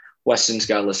teams. Weston's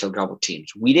got a list of a couple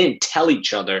teams. We didn't tell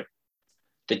each other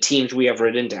the teams we have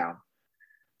written down.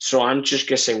 So I'm just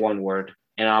going to say one word.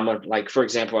 And I'm going to, like, for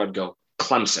example, I'd go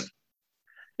Clemson.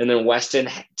 And then Weston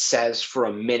says for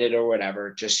a minute or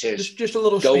whatever, just a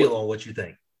little spiel on what you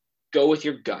think. Go with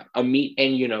your gut. And,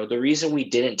 the reason we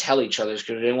didn't tell each other is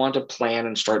because we didn't want to plan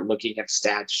and start looking at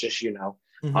stats. Just,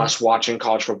 us watching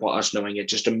college football, us knowing it,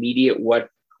 just immediate what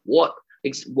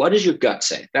does your gut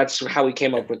say? That's how we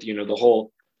came up with, the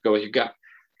whole go with your gut.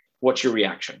 What's your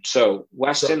reaction? So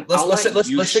Weston,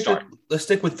 let's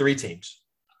stick with 3 teams.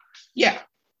 Yeah.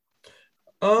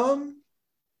 All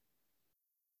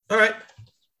right.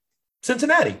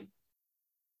 Cincinnati.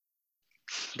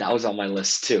 That was on my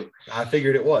list too. I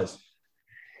figured it was.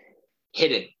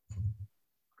 Hidden.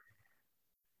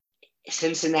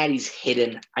 Cincinnati's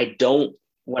hidden.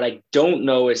 What I don't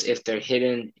know is if they're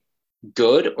hidden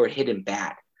good or hidden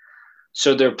bad.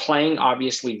 So they're playing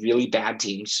obviously really bad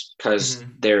teams because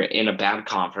they're in a bad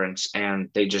conference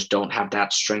and they just don't have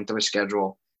that strength of a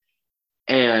schedule.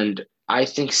 And I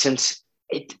think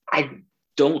I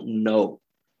don't know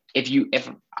if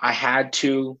I had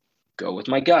to go with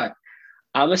my gut,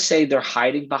 I'm going to say they're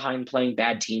hiding behind playing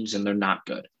bad teams and they're not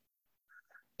good.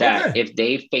 That if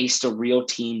they faced a real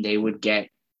team, they would get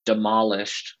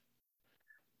demolished.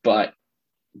 But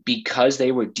because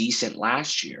they were decent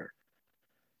last year,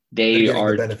 they're getting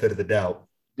the benefit of the doubt.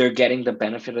 They're getting the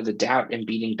benefit of the doubt and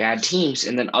beating bad teams.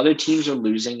 And then other teams are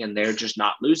losing and they're just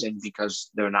not losing because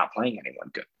they're not playing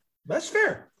anyone good. That's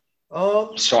fair.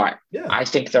 I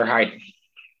think they're hiding.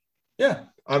 Yeah.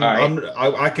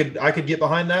 I could get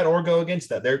behind that or go against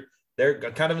that. They're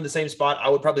kind of in the same spot. I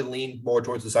would probably lean more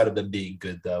towards the side of them being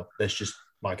good, though. That's just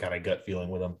my kind of gut feeling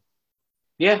with them.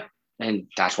 Yeah, and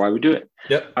that's why we do it.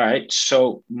 Yep. All right,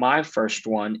 so my first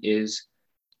one is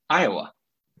Iowa.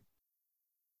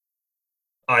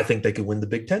 I think they could win the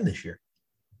Big Ten this year.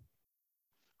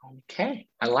 Okay,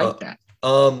 I like that.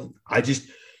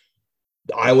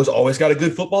 Iowa's always got a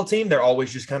good football team. They're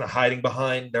always just kind of hiding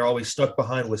behind. They're always stuck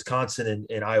behind Wisconsin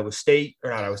and Iowa State, or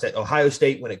not Iowa State, Ohio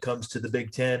State when it comes to the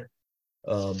Big Ten.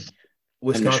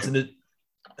 Wisconsin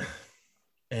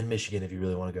and Michigan, if you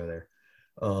really want to go there.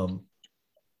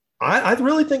 I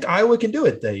really think Iowa can do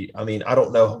it. I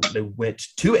don't know. They went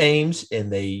to Ames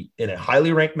in a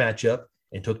highly ranked matchup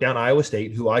and took down Iowa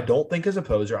State, who I don't think is a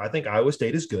poser. I think Iowa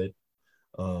State is good.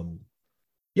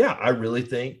 I really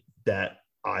think that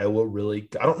Iowa really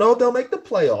 – I don't know if they'll make the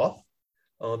playoff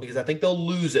because I think they'll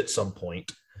lose at some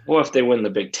point. Well, if they win the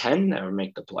Big Ten, they would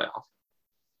make the playoff.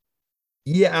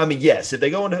 Yeah, I mean, yes. If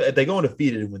they go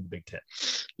undefeated and win the Big Ten,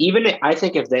 I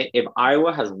think if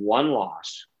Iowa has one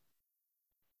loss,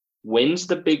 wins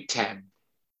the Big Ten,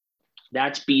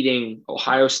 that's beating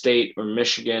Ohio State or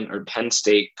Michigan or Penn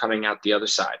State coming out the other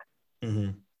side.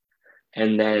 mm-hmm.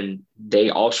 And then they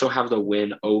also have the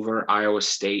win over Iowa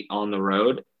State on the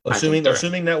road. Assuming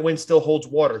that win still holds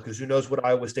water, because who knows what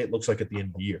Iowa State looks like at the end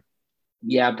of the year.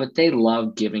 Yeah, but they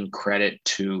love giving credit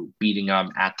to beating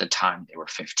them at the time they were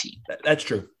 15. That's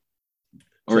true.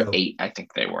 Or 8, I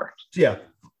think they were. Yeah.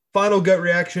 Final gut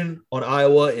reaction on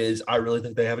Iowa is I really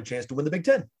think they have a chance to win the Big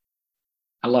Ten.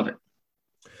 I love it.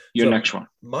 Your next one.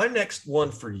 My next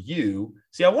one for you.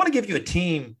 See, I want to give you a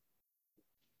team.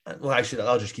 Well, actually,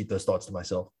 I'll just keep those thoughts to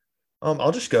myself.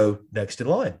 I'll just go next in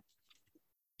line.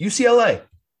 UCLA.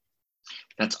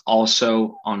 That's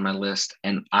also on my list,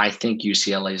 and I think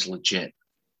UCLA is legit.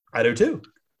 I do too.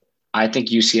 I think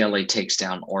UCLA takes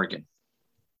down Oregon.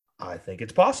 I think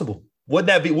it's possible. Wouldn't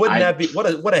that be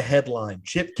what a headline?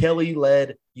 Chip Kelly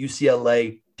led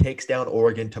UCLA takes down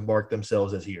Oregon to mark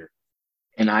themselves as here.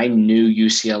 And I knew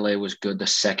UCLA was good the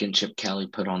second Chip Kelly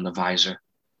put on the visor.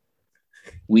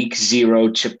 Week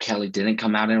 0, Chip Kelly didn't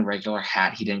come out in a regular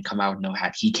hat. He didn't come out with no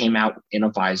hat. He came out in a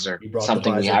visor,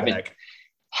 something we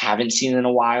haven't seen in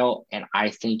a while, and I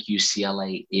think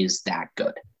UCLA is that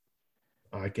good.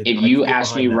 If you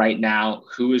ask me right now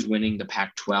who is winning the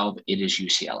Pac-12, it is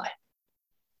UCLA.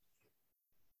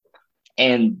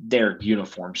 And their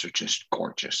uniforms are just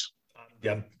gorgeous.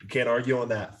 Yeah, you can't argue on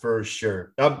that for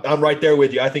sure. I'm right there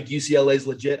with you. I think UCLA is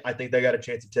legit. I think they got a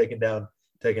chance of taking down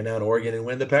Oregon and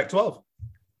win the Pac-12. All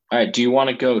right. Do you want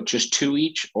to go just 2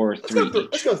 each or 3 each?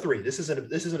 Let's go 3. This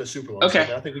isn't a super long okay.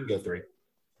 Season. I think we can go 3.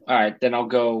 All right. Then I'll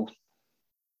go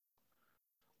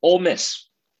Ole Miss.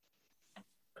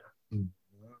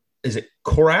 Is it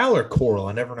Corral or Coral?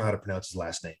 I never know how to pronounce his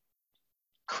last name.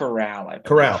 Corral.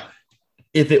 Corral.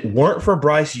 If it weren't for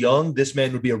Bryce Young, this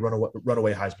man would be a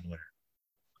runaway Heisman winner.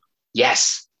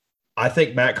 Yes. I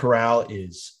think Matt Corral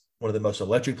is one of the most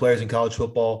electric players in college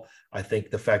football. I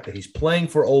think the fact that he's playing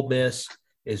for Ole Miss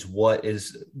is what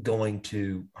is going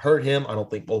to hurt him. I don't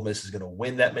think Ole Miss is going to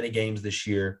win that many games this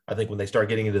year. I think when they start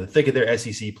getting into the thick of their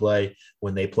SEC play,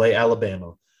 when they play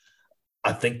Alabama,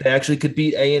 I think they actually could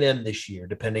beat A&M this year,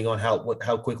 depending on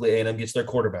how quickly A&M gets their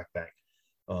quarterback back.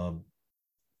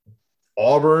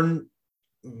 Auburn,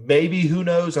 maybe, who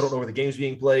knows? I don't know where the game's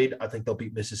being played. I think they'll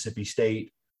beat Mississippi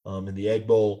State in the Egg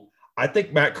Bowl. I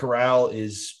think Matt Corral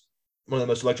is one of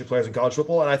the most electric players in college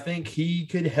football, and I think he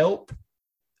could help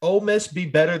Ole Miss be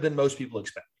better than most people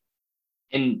expect.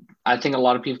 And I think a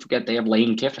lot of people forget they have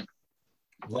Lane Kiffin.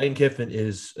 Lane Kiffin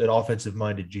is an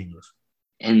offensive-minded genius.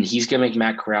 And he's going to make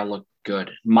Matt Corral look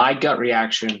good. My gut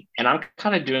reaction, and I'm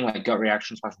kind of doing like gut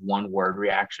reactions plus one-word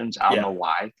reactions. I don't know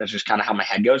why. That's just kind of how my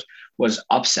head goes, was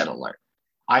upset alert.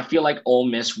 I feel like Ole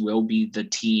Miss will be the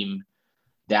team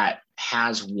that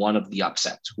has one of the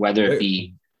upsets, whether it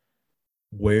be –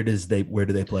 Where do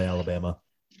they play Alabama?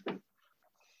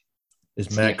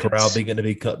 Is Matt Corral going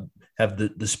to have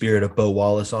the spirit of Bo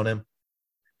Wallace on him?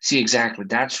 See, exactly.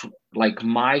 That's like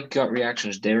my gut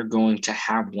reaction is they're going to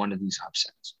have one of these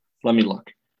upsets. Let me look.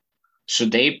 So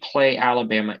they play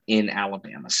Alabama in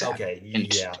Alabama.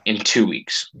 In 2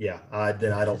 weeks. Yeah,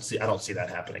 then I don't see that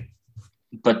happening.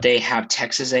 But they have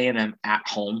Texas A&M at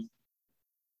home.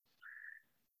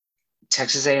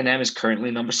 Texas A&M is currently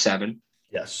number 7.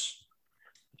 Yes,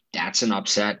 that's an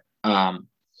upset.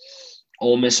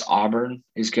 Ole Miss Auburn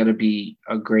is going to be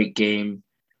a great game.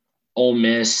 Ole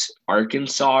Miss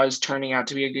Arkansas is turning out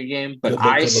to be a good game, but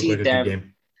I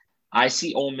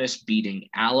see Ole Miss beating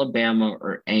Alabama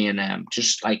or A&M.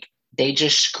 Just like they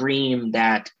just scream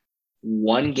that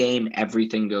one game,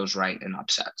 everything goes right and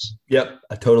upsets. Yep,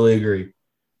 I totally agree.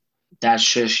 That's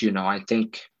just, I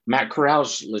think Matt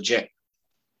Corral's legit.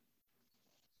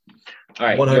 All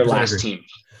right, your last team.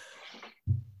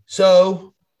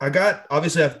 So I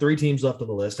have 3 teams left on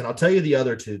the list, and I'll tell you the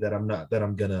other 2 that I'm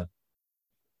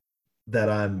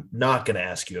not gonna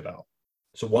ask you about.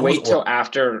 So wait till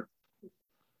after.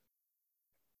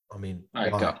 I mean, all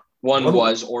right, go. One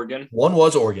was Oregon. One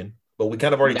was Oregon, but we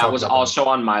kind of already. That was also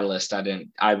on my list. I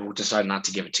decided not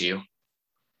to give it to you.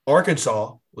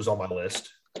 Arkansas was on my list.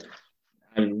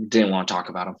 I didn't want to talk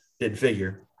about them. Didn't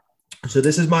figure. So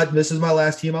this is my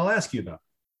last team I'll ask you about.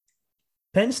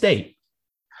 Penn State.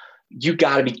 You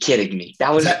got to be kidding me.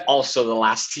 That was also the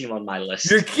last team on my list.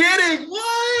 You're kidding.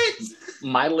 What?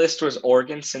 My list was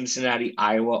Oregon, Cincinnati,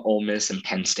 Iowa, Ole Miss, and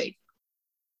Penn State.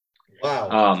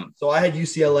 Wow. So I had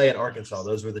UCLA and Arkansas.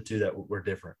 Those were the two that were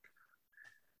different.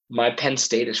 My Penn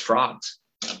State is frauds.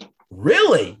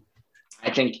 Really?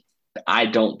 I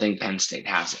don't think Penn State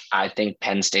has it. I think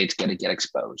Penn State's going to get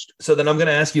exposed. So then I'm going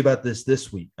to ask you about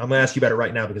this week. I'm going to ask you about it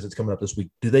right now because it's coming up this week.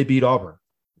 Do they beat Auburn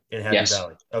in Happy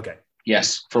Valley? Okay.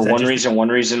 Yes, for one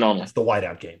reason only. It's the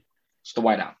whiteout game. It's the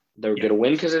whiteout. They're going to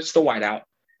win because it's the whiteout,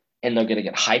 and they're going to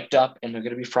get hyped up, and they're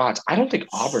going to be frauds. I don't think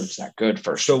Auburn's that good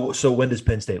first. So when does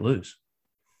Penn State lose?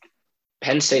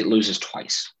 Penn State loses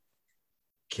twice.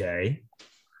 Okay.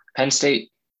 Penn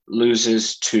State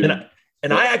loses to –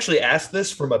 and I actually asked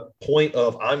this from a point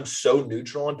of I'm so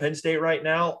neutral on Penn State right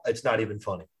now, it's not even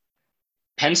funny.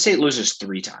 Penn State loses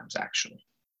 3 times, actually.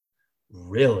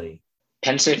 Really?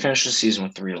 Penn State finished the season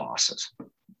with 3 losses.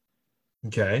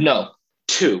 Okay. No,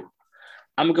 2.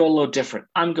 I'm going to go a little different.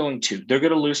 I'm going 2. They're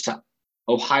going to lose to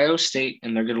Ohio State,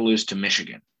 and they're going to lose to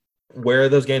Michigan. Where are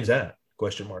those games at?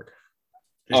 Question mark.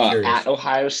 At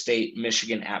Ohio State,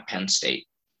 Michigan, at Penn State.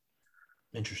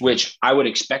 Interesting. Which I would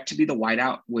expect to be the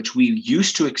whiteout, which we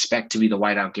used to expect to be the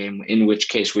whiteout game, in which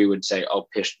case we would say, oh,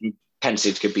 Penn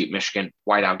State's could beat Michigan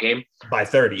whiteout game. By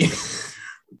 30.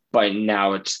 But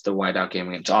now it's the whiteout game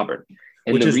against Auburn.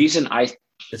 And it's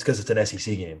because it's an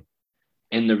SEC game.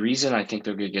 And the reason I think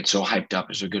they're going to get so hyped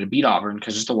up is they're going to beat Auburn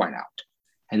because it's the whiteout.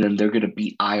 And then they're going to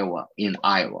beat Iowa in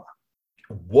Iowa.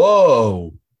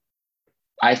 Whoa.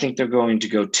 I think they're going to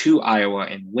go to Iowa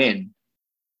and win,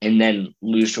 and then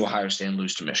lose to Ohio State and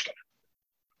lose to Michigan.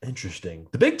 Interesting.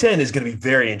 The Big Ten is going to be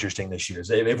very interesting this year.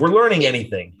 If we're learning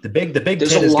anything, the Big Ten has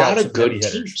got a lot of good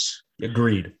teams.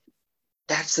 Agreed.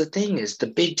 That's the thing is the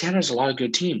Big Ten has a lot of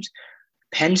good teams.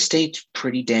 Penn State's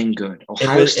pretty dang good.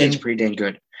 Ohio State's pretty dang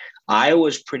good.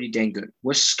 Iowa's pretty dang good.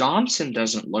 Wisconsin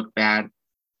doesn't look bad.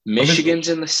 Michigan's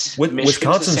in the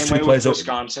Wisconsin's same 2 way plays with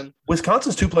Wisconsin.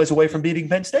 Wisconsin's 2 plays away from beating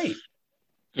Penn State.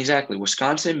 Exactly.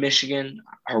 Wisconsin and Michigan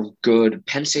are good.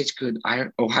 Penn State's good.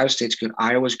 Ohio State's good.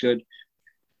 Iowa's good.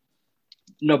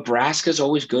 Nebraska's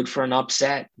always good for an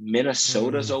upset.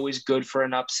 Minnesota's always good for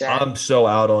an upset. I'm so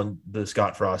out on the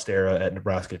Scott Frost era at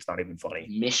Nebraska. It's not even funny.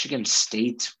 Michigan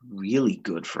State's really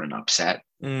good for an upset.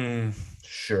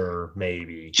 Sure,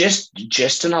 maybe.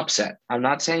 Just an upset. I'm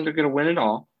not saying they're going to win it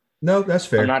all. No, that's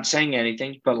fair. I'm not saying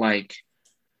anything, but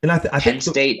and I Penn think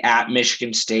State at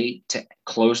Michigan State to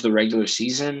close the regular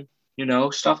season,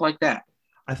 stuff like that.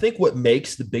 I think what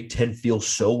makes the Big Ten feel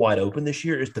so wide open this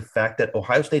year is the fact that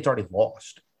Ohio State's already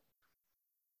lost.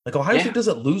 Ohio State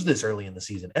doesn't lose this early in the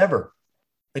season ever.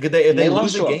 If they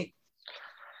lose a game.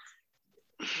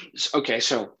 Okay,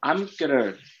 so I'm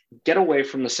gonna get away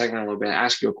from the segment a little bit and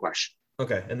ask you a question.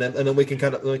 Okay, and then we can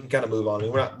kind of move on. I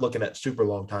mean, we're not looking at super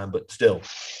long time, but still.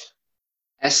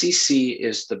 SEC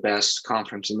is the best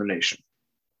conference in the nation.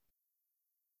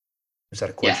 Is that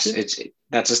a question? Yes,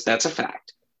 that's a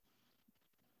fact.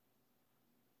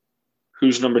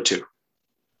 Who's number 2?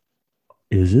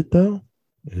 Is it though?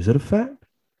 Is it a fact?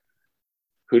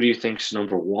 Who do you think's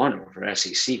number 1 over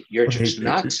SEC? You're just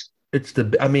nuts.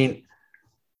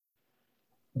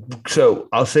 So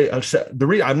I'll say the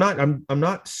reason I'm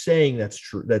not saying that's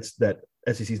true. That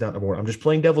SEC is not number 1. I'm just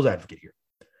playing devil's advocate here.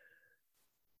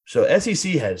 So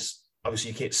SEC has,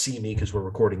 obviously you can't see me because we're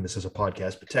recording this as a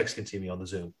podcast, but Tex can see me on the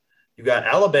Zoom. You've got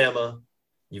Alabama,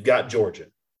 you've got Georgia.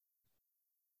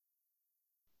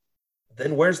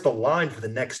 Then where's the line for the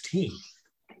next team?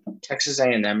 Texas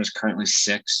A&M is currently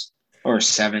 6 or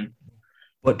 7.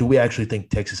 But do we actually think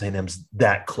Texas A&M's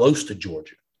that close to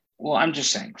Georgia? Well, I'm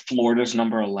just saying Florida's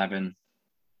number 11.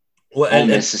 Well, Ole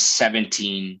Miss is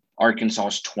 17.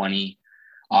 Arkansas's 20.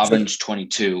 Auburn's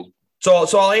 22. So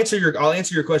I'll answer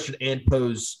your question and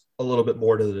pose a little bit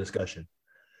more to the discussion.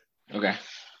 Okay.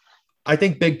 I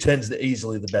think Big Ten's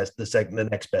easily the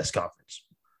next best conference.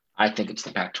 I think it's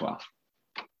the Pac-12.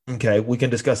 Okay, we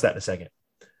can discuss that in a second.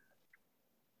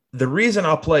 The reason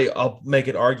I'll make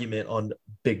an argument on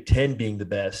Big Ten being the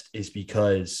best is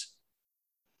because,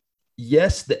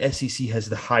 yes, the SEC has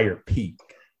the higher peak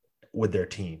with their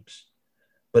teams.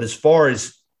 But as far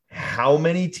as how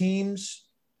many teams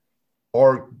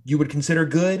you would consider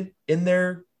good in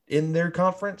their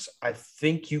conference, I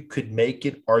think you could make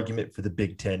an argument for the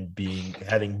Big Ten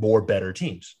having more better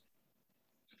teams.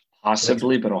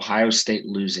 Possibly, but Ohio State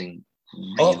losing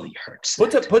really hurts.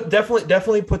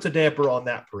 Definitely puts a damper on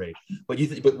that parade. But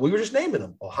but we were just naming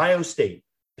them: Ohio State,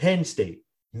 Penn State,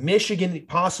 Michigan,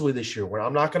 possibly this year. Where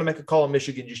I'm not going to make a call on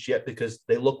Michigan just yet because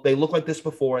they look like this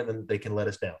before, and then they can let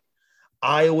us down.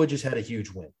 Iowa just had a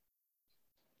huge win.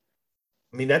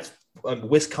 I mean,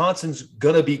 Wisconsin's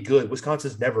going to be good.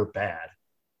 Wisconsin's never bad.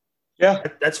 Yeah.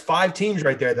 That's 5 teams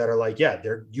right there that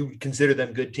are you consider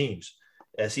them good teams.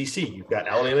 SEC, you've got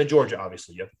Alabama and Georgia,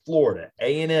 obviously. You have Florida,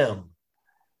 A&M.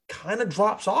 Kind of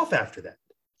drops off after that.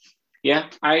 Yeah,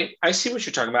 I see what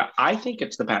you're talking about. I think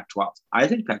it's the Pac-12. I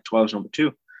think Pac-12 is number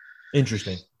 2.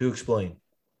 Interesting. Do explain.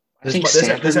 I think This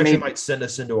actually might send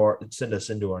us into our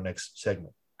next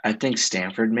segment. I think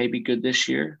Stanford may be good this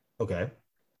year. Okay.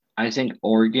 I think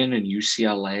Oregon and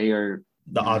UCLA are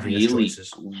the obvious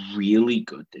choices. Really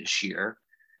good this year.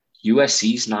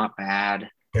 USC's not bad.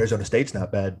 Arizona State's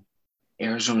not bad.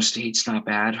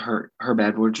 Herb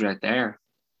Edwards right there.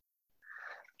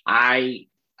 I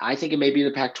think it may be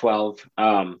the Pac-12.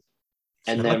 And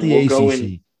then the we'll ACC go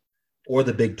in or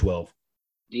the Big 12.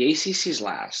 The ACC's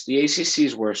last. The ACC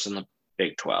is worse than the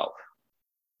Big 12.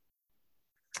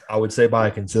 I would say by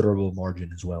a considerable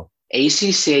margin as well.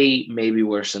 ACC may be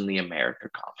worse than the America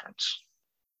Conference.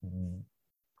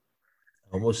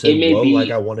 I almost said whoa,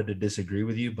 like I wanted to disagree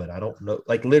with you, but I don't know.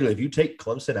 Like literally, if you take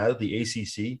Clemson out of the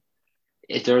ACC,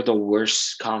 they're the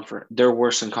worst conference. They're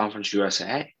worse than Conference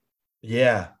USA.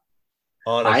 Yeah,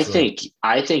 honestly,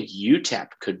 I think UTEP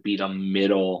could beat a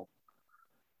middle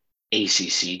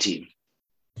ACC team.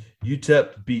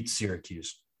 UTEP beats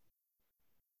Syracuse.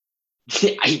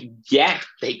 Yeah,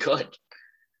 they could.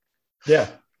 Yeah,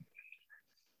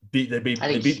 they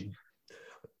beat.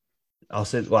 I'll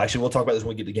say. Well, actually, we'll talk about this when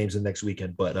we get to games in the next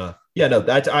weekend. But yeah, no,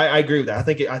 I agree with that.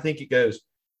 I think it goes.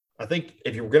 I think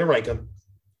if you're going to rank them,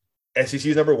 SEC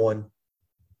is number 1.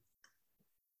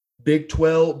 Big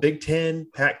 12, Big 10,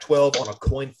 Pac-12 on a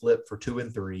coin flip for 2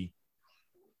 and 3.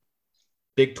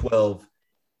 Big 12,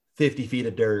 50 feet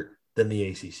of dirt, then the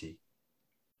ACC.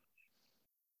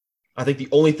 I think the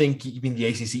only thing keeping the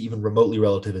ACC even remotely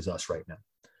relative is us right now.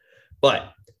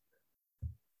 But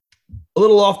a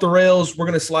little off the rails, we're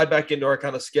going to slide back into our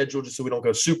kind of schedule just so we don't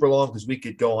go super long because we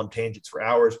could go on tangents for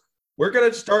hours. We're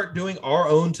going to start doing our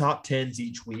own top 10s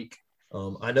each week.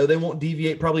 I know they won't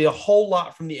deviate probably a whole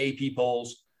lot from the AP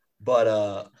polls,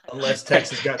 but unless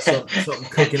Texas got something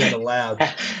cooking in the lab.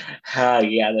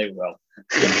 Yeah, they will.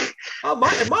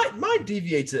 Mine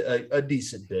deviates a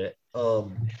decent bit.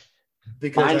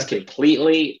 Because mine's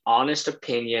completely honest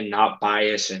opinion, not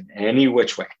biased in any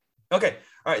which way. Okay.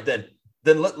 All right, then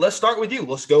let's start with you.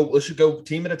 Let's go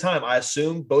team at a time. I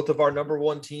assume both of our number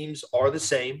 1 teams are the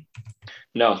same.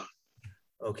 No.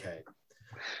 Okay.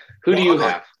 Who do you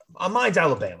have? Mine's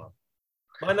Alabama.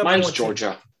 Mine's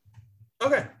Georgia. Team.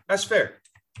 Okay, that's fair.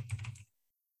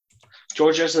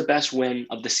 Georgia's the best win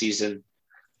of the season.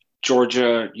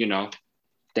 Georgia,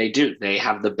 they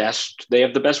have the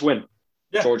best win.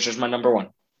 Yeah. Georgia's my number 1.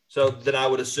 So then I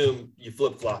would assume you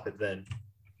flip-flop it then.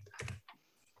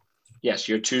 Yes,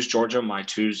 your 2's Georgia, my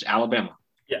 2's Alabama.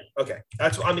 Yeah, okay.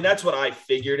 That's what I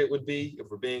figured it would be, if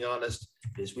we're being honest,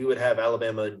 is we would have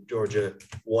Alabama and Georgia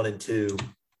 1 and 2.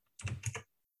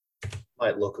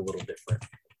 Might look a little different.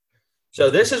 So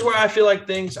this is where I feel like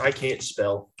things I can't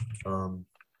spell.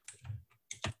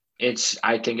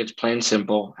 I think it's plain and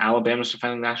simple. Alabama's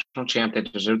defending national champ. They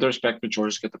deserve the respect, but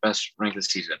Georgia's get the best rank of the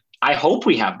season. I hope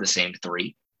we have the same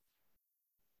 3.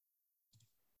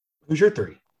 Who's your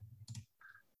 3?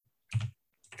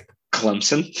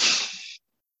 Clemson.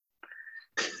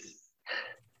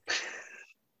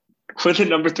 We're the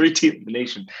number 3 team in the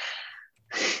nation.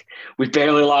 We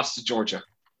barely lost to Georgia.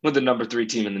 We're the number 3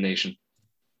 team in the nation.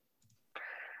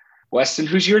 Weston,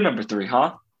 who's your number 3,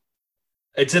 huh?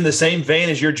 It's in the same vein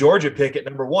as your Georgia pick at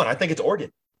number 1. I think it's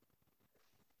Oregon.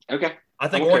 Okay. I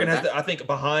think Oregon has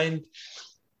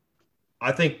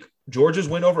I think Georgia's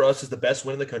win over us is the best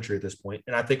win in the country at this point,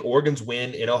 and I think Oregon's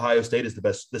win in Ohio State is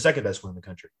the second best win in the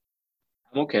country.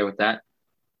 I'm okay with that.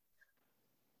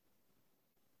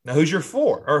 Now, who's your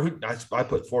 4? Or who I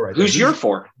put 4 right there. Who's your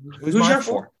 4? Who's your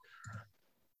 4?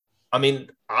 I mean,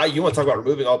 you want to talk about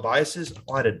removing all biases?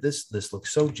 Why did this look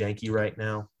so janky right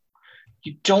now?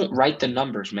 You don't write the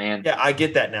numbers, man. Yeah, I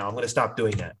get that now. I'm going to stop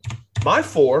doing that. My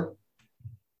 4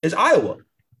 is Iowa,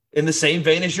 in the same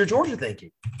vein as your Georgia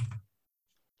thinking.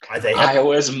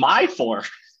 Iowa is my 4.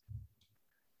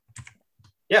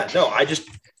 Yeah, no, I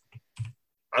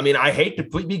hate to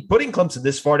be putting Clemson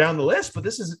this far down the list, but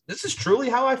this is truly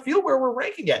how I feel where we're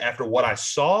ranking at after what I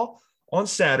saw on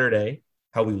Saturday,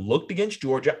 how we looked against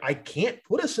Georgia. I can't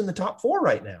put us in the top 4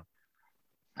 right now.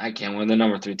 I can't. We're the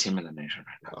number 3 team in the nation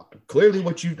right now. Clearly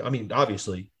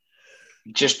obviously.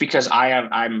 Just because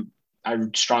I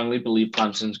strongly believe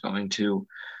Clemson's going to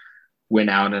win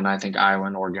out, and I think Iowa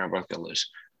and Oregon are both going to lose.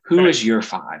 Who is your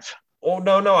 5? Oh,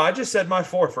 no. I just said my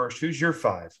 4 first. Who's your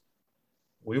 5?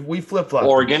 We flip-flopped.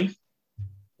 Oregon.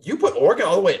 You put Oregon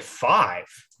all the way at 5.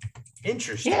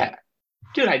 Interesting. Yeah.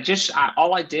 Dude,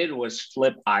 all I did was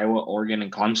flip Iowa, Oregon,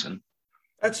 and Clemson.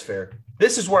 That's fair.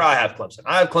 This is where I have Clemson.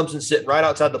 I have Clemson sitting right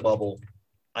outside the bubble.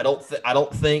 I don't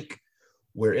think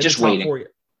we're in Just the top waiting. 4 yet.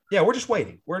 Yeah, we're just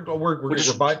waiting. We're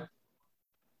by.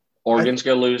 Oregon's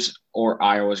going to lose or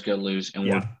Iowa's going to lose, and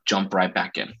we'll jump right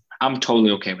back in. I'm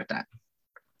totally okay with that.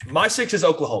 My 6 is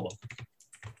Oklahoma.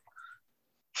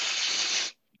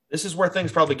 This is where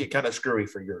things probably get kind of screwy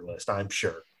for your list, I'm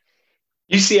sure.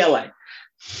 UCLA.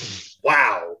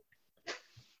 Wow.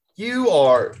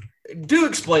 Do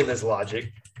explain this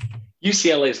logic.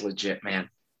 UCLA is legit, man.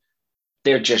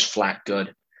 They're just flat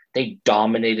good. They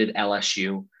dominated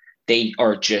LSU. They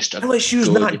are just a LSU's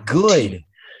not good. Team.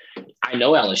 I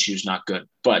know LSU's not good,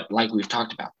 but like we've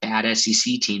talked about, bad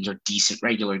SEC teams are decent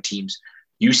regular teams.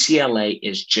 UCLA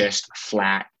is just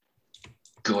flat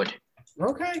good.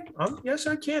 Okay. Yes,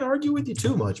 I can't argue with you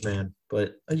too much, man.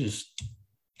 But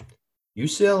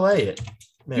UCLA it.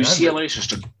 Man, UCLA is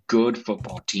just a good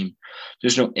football team.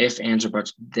 There's no ifs, ands, or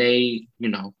buts. They,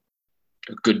 a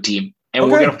good team. And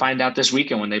we're going to find out this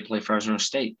weekend when they play Fresno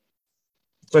State.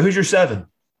 So who's your 7?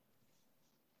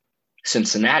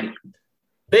 Cincinnati.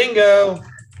 Bingo.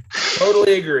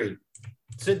 Totally agree.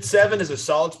 Since 7 is a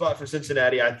solid spot for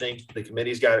Cincinnati, I think the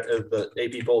committee's got it, the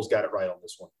AP poll's got it right on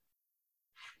this one.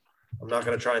 I'm not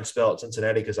going to try and spell it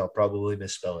Cincinnati because I'll probably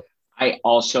misspell it. I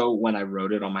also, when I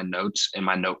wrote it on my notes in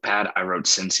my notepad, I wrote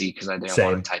Cincy because I didn't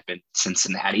want to type in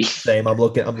Cincinnati. Same. I'm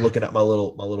looking at my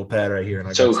little pad right here.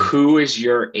 And so who is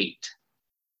your 8?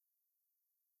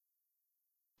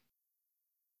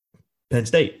 Penn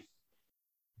State.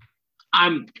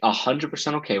 I'm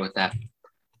 100% okay with that.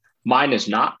 Mine is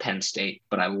not Penn State,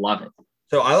 but I love it.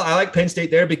 So I like Penn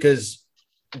State there because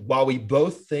while we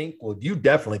both think, well, you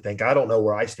definitely think, I don't know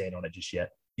where I stand on it just yet.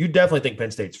 You definitely think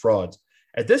Penn State's frauds.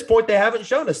 At this point, they haven't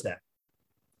shown us that.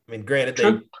 I mean, granted,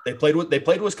 they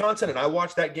played Wisconsin, and I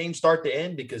watched that game start to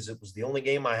end because it was the only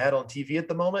game I had on TV at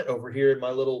the moment over here in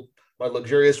my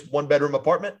luxurious 1-bedroom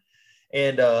apartment.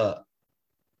 And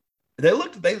they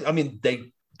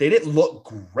didn't look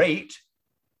great,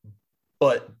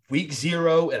 but week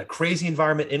 0 in a crazy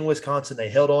environment in Wisconsin, they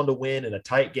held on to win in a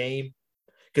tight game.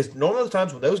 Because normally the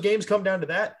times when those games come down to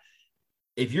that,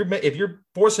 if you're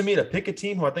forcing me to pick a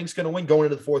team who I think is going to win going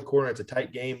into the fourth quarter, it's a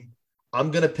tight game, I'm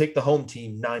going to pick the home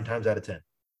team 9 times out of 10.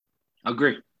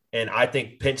 Agree. And I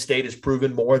think Penn State has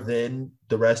proven more than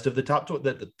the rest of the top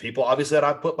the people obviously that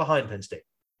I put behind Penn State.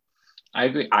 I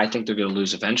agree. I think they're going to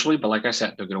lose eventually, but like I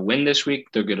said, they're going to win this week.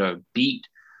 They're going to beat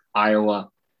Iowa,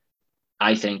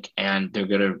 I think, and they're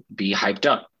going to be hyped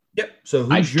up. Yep.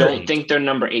 So I don't think they're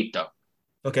number 8 though.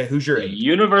 Okay, who's your 8?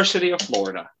 University of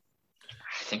Florida.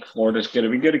 I think Florida's going to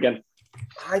be good again.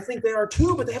 I think they are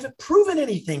too, but they haven't proven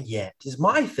anything yet, is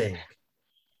my thing.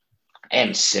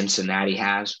 And Cincinnati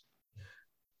has.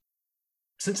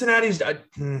 Cincinnati's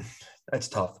that's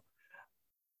tough.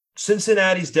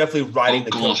 Cincinnati's definitely riding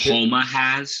Oklahoma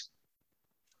has.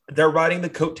 They're riding the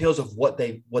coattails of what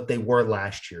they were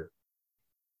last year.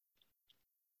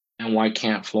 And why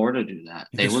can't Florida do that?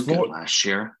 They were good last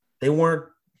year. They weren't.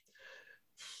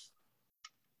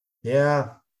 Yeah.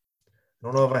 I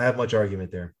don't know if I have much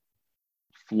argument there.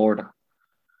 Florida.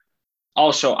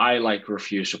 Also, I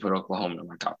refuse to put Oklahoma in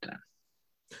my top 10.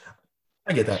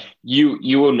 I get that.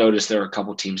 You will notice there are a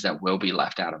couple teams that will be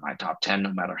left out of my top 10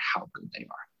 no matter how good they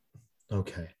are.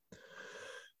 Okay.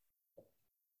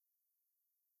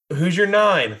 Who's your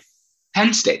 9?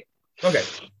 Penn State. Okay.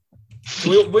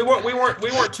 We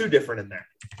weren't too different in there.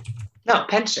 No,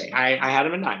 Penn State. I had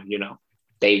them at 9,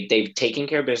 They've taken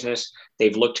care of business.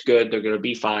 They've looked good. They're going to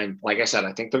be fine. Like I said,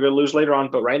 I think they're going to lose later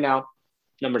on, but right now,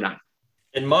 number 9.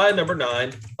 In my number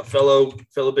 9, a fellow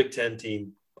Big Ten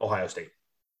team, Ohio State.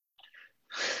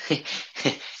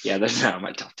 Yeah, that's not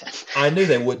my top 10. I knew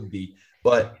they wouldn't be,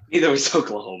 but neither was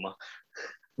Oklahoma.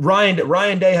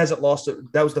 Ryan Day hasn't lost.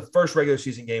 That was the first regular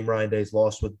season game Ryan Day's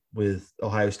lost with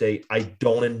Ohio State. I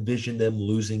don't envision them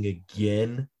losing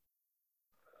again,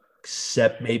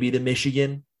 except maybe to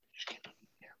Michigan.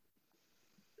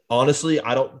 Honestly,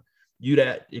 I don't.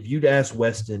 If you'd asked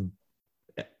Weston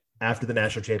after the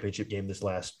national championship game this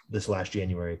last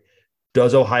January,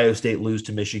 does Ohio State lose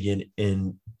to Michigan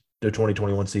in the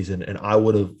 2021 season? And I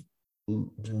would have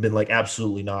been like,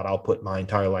 absolutely not. I'll put my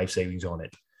entire life savings on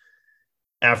it.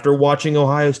 After watching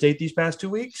Ohio State these past 2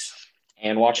 weeks,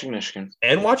 and watching Michigan,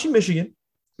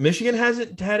 Michigan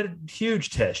hasn't had a huge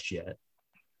test yet.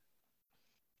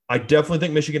 I definitely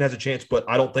think Michigan has a chance, but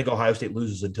I don't think Ohio State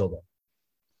loses until then.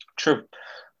 True.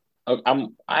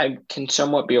 I can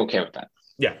somewhat be okay with that.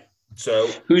 Yeah. So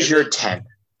who's your 10?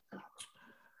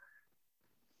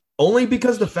 Only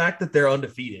because the fact that they're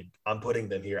undefeated, I'm putting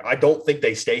them here. I don't think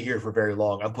they stay here for very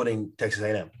long. I'm putting Texas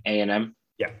A&M. A&M?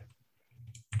 Yeah.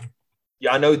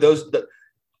 Yeah, I know the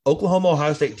Oklahoma,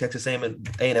 Ohio State, and Texas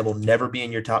A&M will never be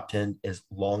in your top 10 as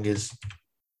long as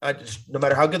no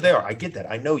matter how good they are. I get that.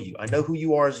 I know you. I know who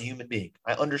you are as a human being.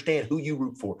 I understand who you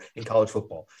root for in college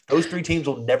football. Those three teams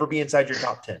will never be inside your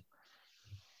top 10.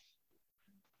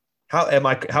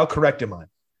 How correct am I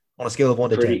on a scale of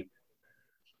 1 to 10?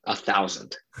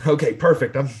 1,000. Okay,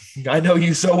 perfect. I know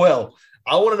you so well.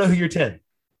 I want to know who you're 10.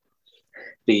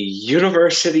 The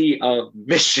University of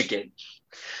Michigan.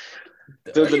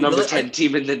 They're the number 10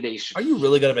 team in the nation. Are you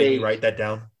really going to make me write that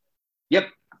down? Yep,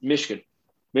 Michigan.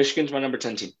 Michigan's my number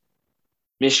 10 team.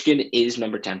 Michigan is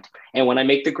number 10. And when I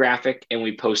make the graphic and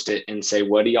we post it and say,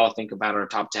 what do y'all think about our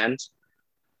top 10s?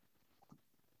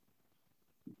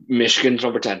 Michigan's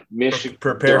number 10. Michigan.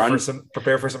 Prepare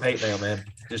for some hate mail, man.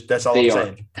 That's all I'm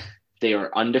saying. They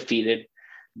are undefeated.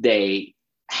 They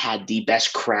had the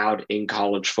best crowd in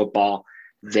college football.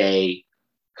 I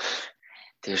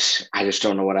just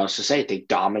don't know what else to say. They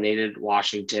dominated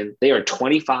Washington. They are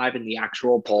 25 in the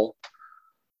actual poll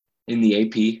in the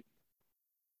AP.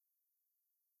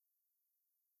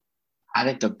 I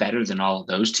think they're better than all of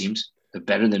those teams. They're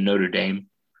better than Notre Dame.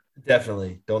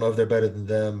 Definitely. Don't know if they're better than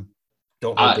them.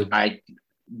 Don't know.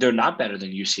 They're not better than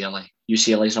UCLA.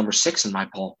 UCLA is number 6 in my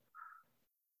poll.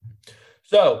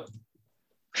 So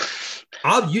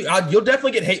you'll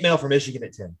definitely get hate mail from Michigan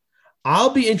at 10.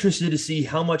 I'll be interested to see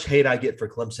how much hate I get for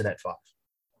Clemson at 5.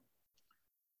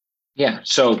 Yeah.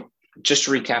 So just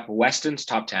to recap, Weston's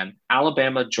top 10: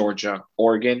 Alabama, Georgia,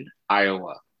 Oregon,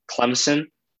 Iowa, Clemson,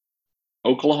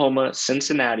 Oklahoma,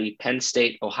 Cincinnati, Penn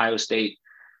State, Ohio State,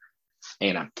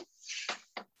 A&M.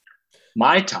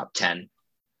 My top 10: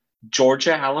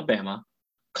 Georgia, Alabama,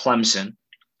 Clemson,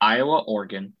 Iowa,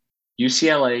 Oregon,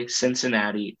 UCLA,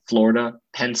 Cincinnati, Florida,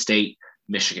 Penn State,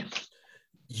 Michigan.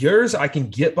 Yours I can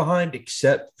get behind,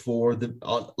 except for the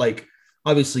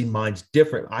obviously mine's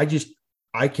different.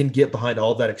 I can get behind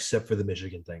all that except for the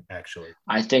Michigan thing. Actually,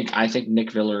 I think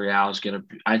Nick Villarreal is going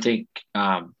to. I think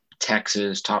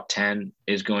Texas top 10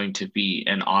 is going to be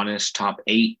an honest top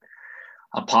 8,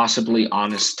 a possibly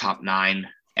honest top 9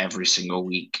 every single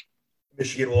week.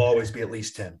 Michigan will always be at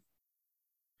least 10.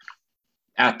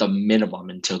 At the minimum,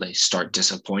 until they start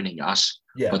disappointing us.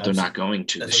 Yeah, but they're not going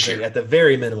to this year. At the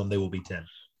very minimum, they will be 10.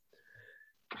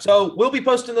 So we'll be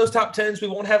posting those top 10s. We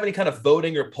won't have any kind of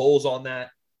voting or polls on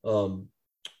that. We'll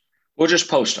just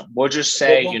post them. We'll just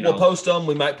say, we'll post them.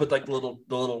 We might put the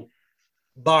little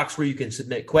box where you can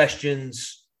submit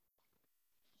questions.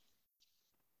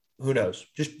 Who knows?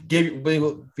 Just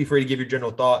be free to give your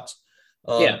general thoughts.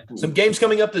 Some games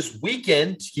coming up this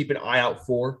weekend to keep an eye out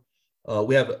for.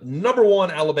 We have number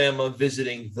 1 Alabama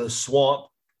visiting the Swamp,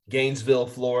 Gainesville,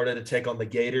 Florida, to take on the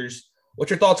Gators.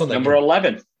 What's your thoughts on that?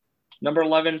 Number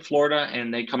 11, Florida,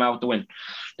 and they come out with the win.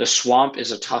 The Swamp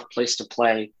is a tough place to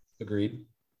play. Agreed.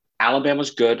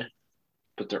 Alabama's good,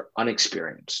 but they're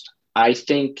unexperienced. I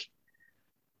think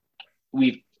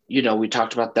we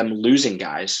talked about them losing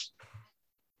guys.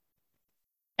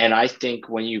 And I think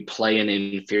when you play an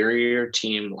inferior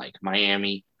team like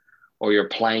Miami, or you're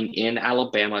playing in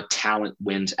Alabama, talent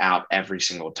wins out every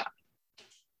single time.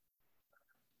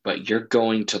 But you're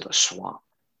going to the Swamp.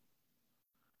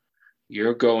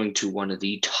 You're going to one of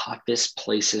the toughest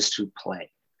places to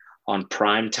play on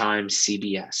primetime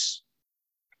CBS.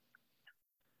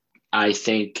 I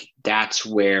think that's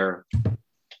where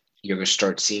you're going to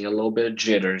start seeing a little bit of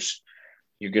jitters.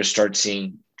 You're going to start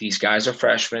seeing these guys are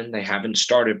freshmen. They haven't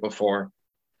started before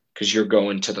because you're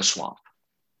going to the Swamp.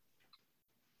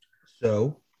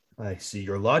 So I see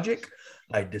your logic.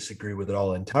 I disagree with it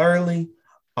all entirely.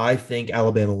 I think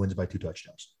Alabama wins by 2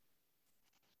 touchdowns.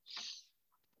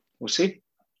 We'll see.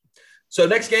 So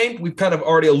next game, we've kind of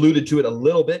already alluded to it a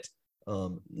little bit.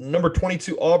 Number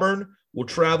 22, Auburn, will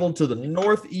travel to the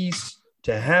Northeast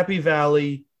to Happy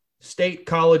Valley State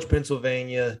College,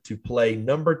 Pennsylvania, to play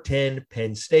number 10,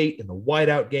 Penn State, in the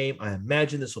whiteout game. I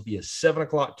imagine this will be a 7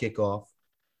 o'clock kickoff.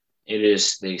 It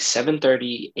is the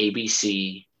 7:30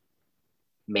 ABC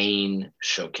main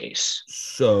showcase.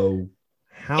 So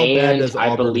bad does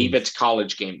Auburn I believe lose? It's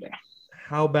college game day.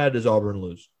 How bad does Auburn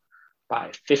lose?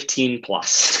 By 15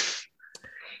 plus.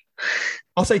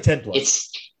 I'll say 10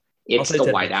 plus. It's the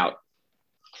whiteout.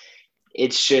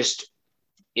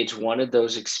 It's one of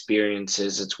those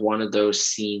experiences. It's one of those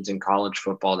scenes in college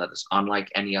football that is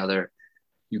unlike any other.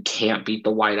 You can't beat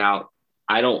the whiteout.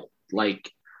 I don't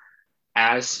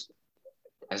as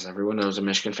everyone knows, a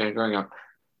Michigan fan growing up,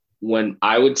 when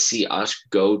I would see us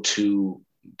go to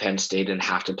Penn State and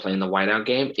have to play in the whiteout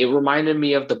game, it reminded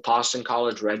me of the Boston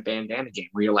College red bandana game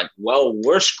where you're like, well,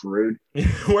 we're screwed.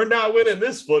 We're not winning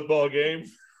this football game.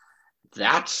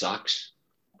 That sucks.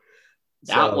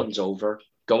 That So, one's over.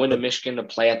 Going to Michigan to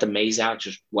play at the Maze Out,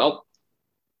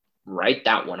 write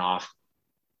that one off.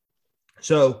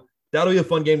 so that'll be a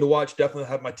fun game to watch. Definitely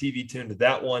have my TV tuned to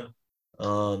that one.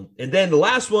 And then the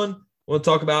last one I want to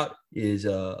talk about is,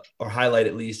 or highlight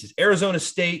at least, is Arizona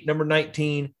State, number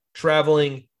 19,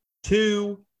 traveling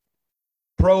to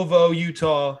Provo,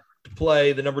 Utah to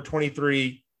play the number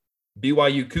 23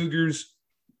 BYU Cougars.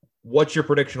 What's your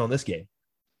prediction on this game?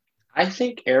 I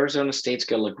think Arizona State's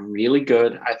going to look really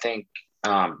good. I think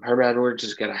Herb Edwards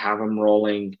is going to have them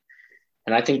rolling.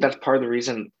 And I think that's part of the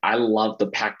reason I love the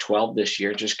Pac-12 this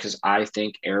year, just because I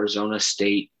think Arizona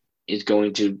State is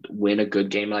going to win a good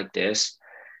game like this.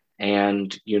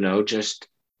 And,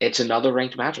 it's another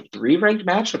ranked matchup. 3 ranked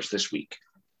matchups this week.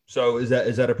 So is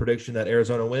that a prediction that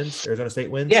Arizona wins? Arizona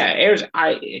State wins?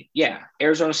 Yeah,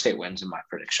 Arizona State wins in my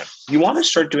prediction. You want to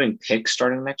start doing picks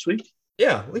starting next week?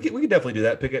 Yeah, we could definitely do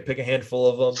that. Pick a handful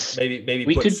of them. Maybe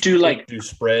we could do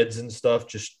spreads and stuff.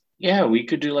 We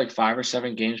could do 5 or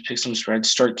 7 games, pick some spreads,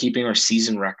 start keeping our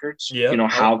season records. Yeah,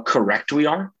 how correct we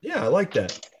are. Yeah, I like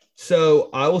that. So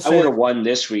I will say I would have won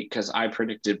this week because I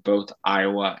predicted both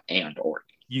Iowa and Oregon.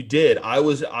 You did. I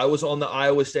was on the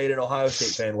Iowa State and Ohio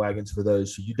State fan wagons for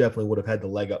those, so you definitely would have had the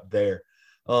leg up there.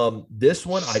 This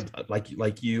one, I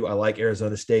like you. I like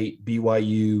Arizona State.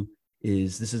 BYU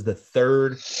this is the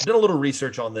third. I've done a little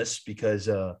research on this because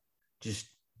just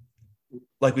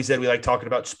like we said, we like talking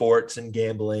about sports and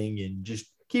gambling and just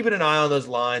keeping an eye on those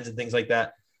lines and things like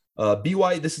that.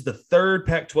 BYU, this is the third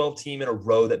Pac-12 team in a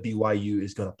row that BYU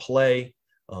is going to play,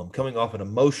 coming off an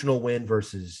emotional win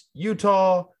versus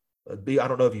Utah. I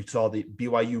don't know if you saw the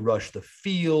BYU rush the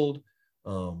field.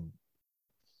 Awesome.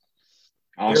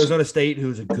 Arizona State,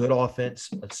 who's a good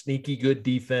offense, a sneaky good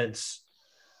defense.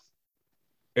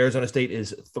 Arizona State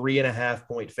is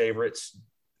 3.5-point favorites.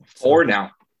 4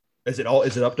 now. Is it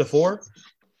up to 4?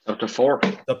 Up to 4.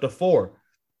 Up to 4.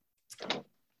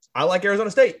 I like Arizona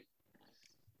State.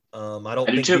 I don't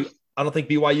think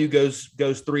BYU goes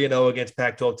 3-0 against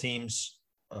Pac-12 teams.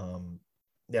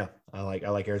 I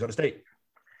like Arizona State.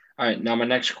 All right, now my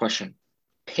next question.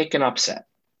 Pick an upset.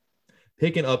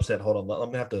 Hold on. I'm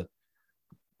going to have to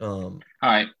all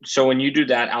right, so when you do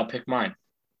that, I'll pick mine.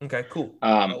 Okay, cool.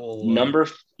 Number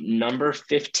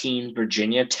 15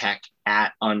 Virginia Tech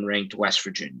at unranked West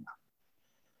Virginia.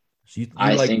 So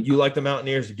you like the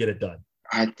Mountaineers to get it done.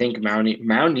 I think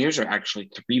Mountaineers are actually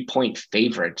 3-point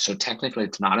favorites, so technically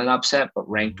it's not an upset, but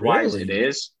ranked wise it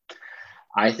is.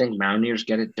 I think Mountaineers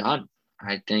get it done.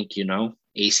 I think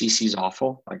ACC's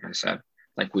awful, like I said,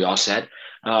 like we all said.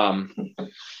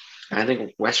 I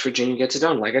think West Virginia gets it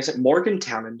done. Like I said,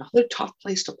 Morgantown, another tough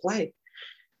place to play.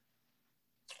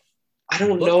 I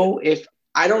don't know if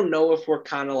we're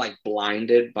kind of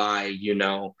blinded by,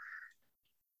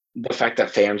 the fact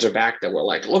that fans are back, that we're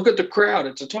like, look at the crowd.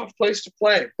 It's a tough place to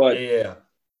play. But yeah,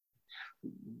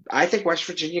 I think West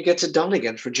Virginia gets it done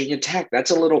against Virginia Tech.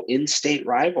 That's a little in-state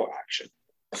rival action.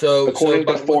 So according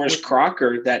to Forrest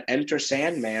Crocker, that Enter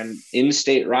Sandman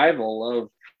in-state rival of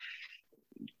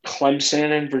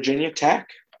Clemson and Virginia Tech.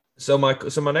 So my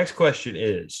next question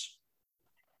is,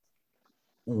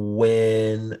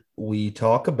 when we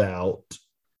talk about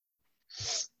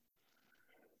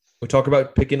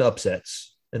picking upsets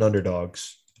and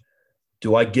underdogs,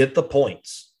 do I get the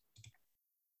points?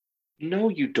 No,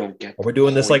 you don't get. Are we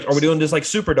doing this like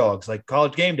Super Dogs, like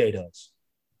College Game Day does?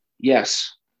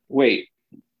 Yes. Wait.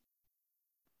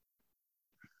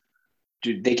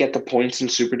 Do they get the points in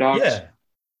Super Dogs? Yeah.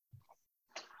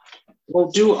 We'll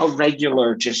do a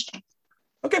regular just.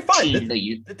 Okay, fine.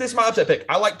 This is my upset pick.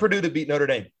 I like Purdue to beat Notre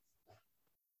Dame.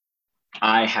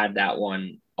 I had that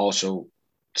one also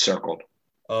circled.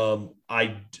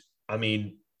 I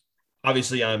mean,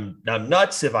 obviously I'm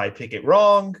nuts if I pick it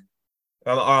wrong.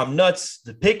 I'm nuts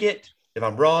to pick it. If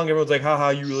I'm wrong, everyone's like, haha,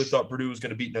 you really thought Purdue was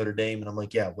going to beat Notre Dame? And I'm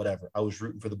like, yeah, whatever. I was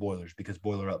rooting for the Boilers because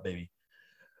Boiler up, baby.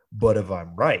 But if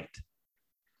I'm right,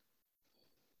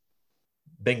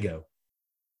 bingo.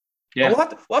 Yeah, we'll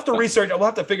have to research. We'll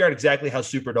have to figure out exactly how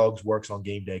Super Dogs works on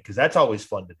game day because that's always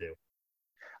fun to do.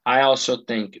 I also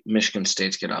think Michigan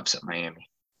State's going to upset Miami.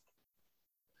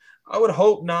 I would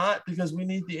hope not because we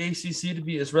need the ACC to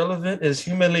be as relevant as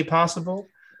humanly possible.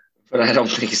 But I don't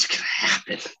think it's going to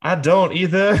happen. I don't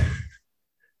either.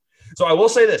 So I will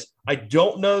say this. I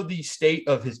don't know the state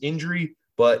of his injury,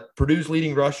 but Purdue's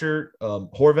leading rusher,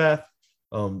 Horvath,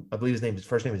 I believe his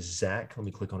first name is Zach. Let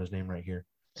me click on his name right here.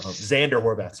 Xander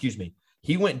Horvath, excuse me.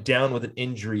 He went down with an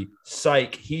injury.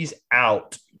 Psych. He's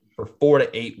out for 4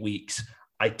 to 8 weeks.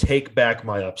 I take back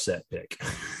my upset pick.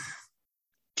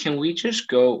 Can we just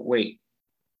go – wait.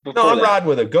 No, I'm riding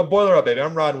with it. Go Boiler up, baby.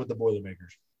 I'm riding with the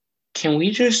Boilermakers. Can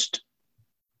we just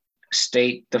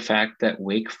state the fact that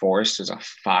Wake Forest is a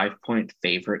 5-point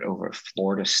favorite over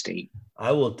Florida State?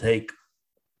 I will take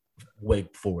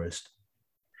Wake Forest.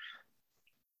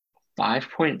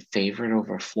 5-point favorite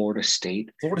over Florida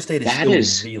State? Florida State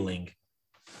is still reeling.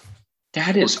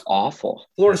 That is awful.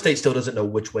 Florida State still doesn't know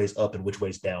which way's up and which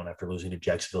way's down after losing to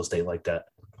Jacksonville State like that.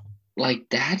 Like,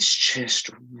 that's just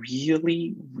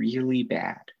really, really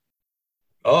bad.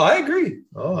 Oh, I agree.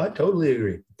 Oh, I totally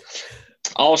agree.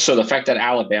 Also, the fact that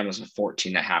Alabama's a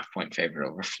 14.5-point favorite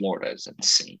over Florida is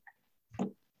insane.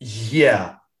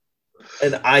 Yeah.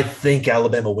 And I think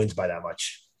Alabama wins by that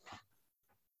much.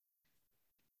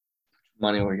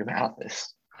 Money worry about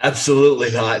this.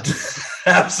 Absolutely not.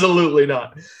 Absolutely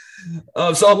not.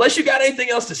 So unless you got anything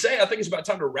else to say, I think it's about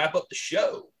time to wrap up the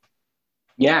show.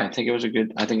 Yeah, I think it was a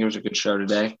good show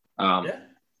today. Yeah.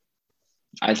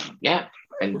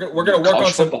 And we're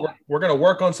gonna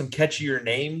work on some catchier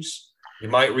names. We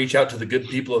might reach out to the good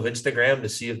people of Instagram to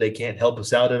see if they can't help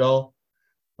us out at all.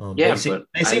 They seem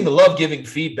to love giving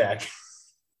feedback.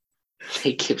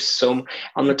 They give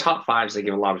on the top fives. They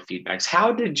give a lot of feedbacks.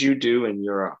 How did you do in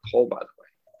your poll, by the way?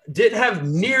 Didn't have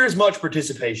near as much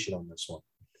participation on this one.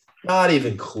 Not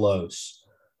even close.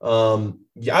 I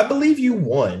believe you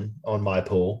won on my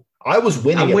poll. I was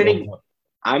winning.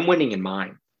 I'm winning in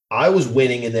mine. I was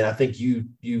winning, and then I think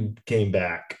you came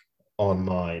back on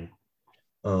mine.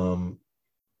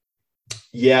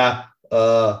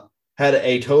 Had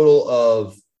a total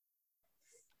of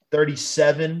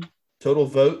 37 total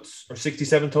votes or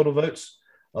 67 total votes.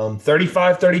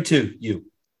 35-32, you.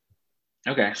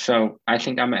 Okay, so I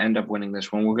think I'm gonna end up winning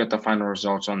this one. We'll get the final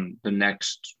results on the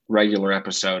next regular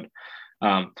episode.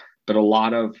 But a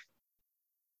lot of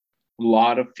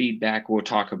feedback we'll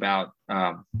talk about.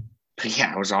 But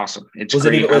yeah, it was awesome. Is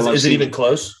it even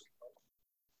close?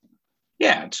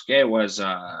 Yeah, it was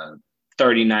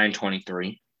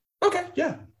 39-23. Okay,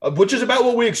 yeah, which is about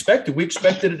what we expected. We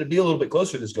expected it to be a little bit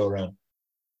closer this go around.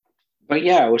 But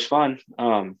yeah, it was fun.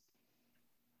 God,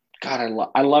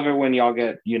 I love it when y'all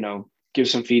get, give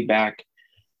some feedback,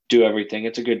 do everything.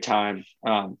 It's a good time.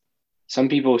 Some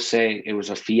people say it was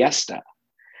a fiesta.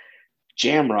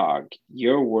 Jamrog,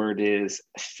 your word is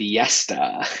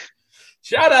fiesta.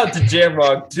 Shout out to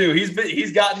Jamrog too.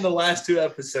 He's gotten the last 2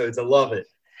 episodes. I love it.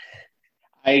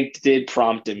 I did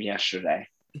prompt him yesterday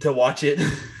to watch it,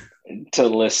 to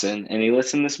listen, and he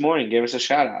listened this morning. Gave us a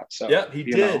shout out. So yep, he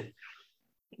did.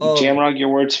 Jamrog, your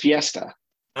word's fiesta.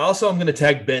 Also, I'm going to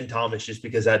tag Ben Thomas just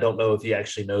because I don't know if he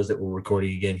actually knows that we're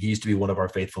recording again. He used to be one of our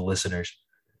faithful listeners.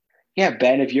 Yeah,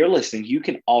 Ben, if you're listening, you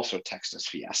can also text us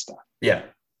fiesta. Yeah,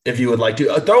 if you would like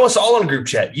to. Throw us all in a group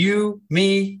chat. You,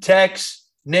 me, Tex,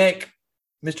 Nick,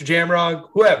 Mr. Jamrog,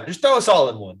 whoever. Just throw us all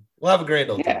in one. We'll have a grand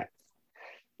old time.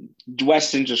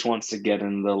 Weston just wants to get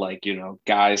in the,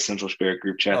 guys Central Spirit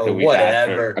group chat that we've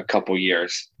had for a couple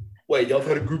years. Wait, y'all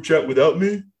had a group chat without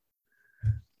me?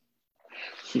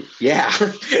 Yeah.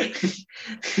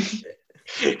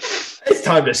 It's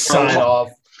time to sign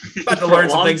off. About to learn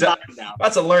some things.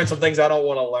 About to learn some things I don't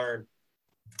want to learn.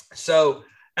 So,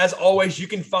 as always, you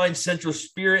can find Central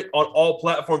Spirit on all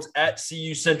platforms at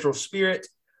CU Central Spirit.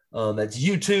 That's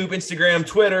YouTube, Instagram,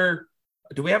 Twitter.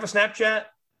 Do we have a Snapchat?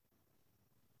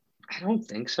 I don't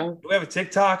think so. Do we have a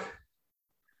TikTok?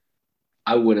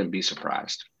 I wouldn't be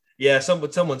surprised. Yeah,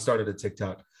 someone started a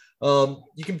TikTok.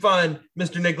 You can find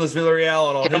Mr. Nicholas Villarreal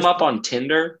on all. Hit him up on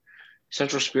Tinder,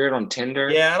 Central Spirit on Tinder.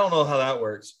 Yeah, I don't know how that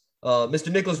works.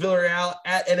 Mr. Nicholas Villarreal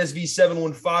at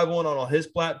NSV7151 on all his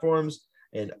platforms,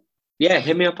 and yeah,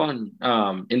 hit me up on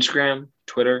Instagram,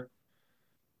 Twitter.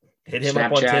 Hit him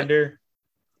up on Tinder.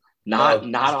 Not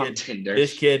on Tinder.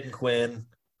 This kid and Quinn.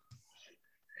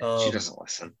 She doesn't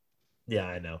listen. Yeah,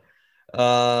 I know.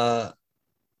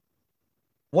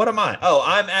 What am I? Oh,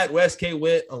 I'm at West K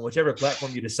Witt on whichever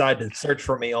platform you decide to search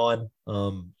for me on.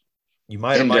 You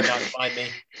might or might not find me.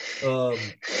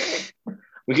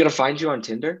 We gonna find you on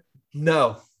Tinder?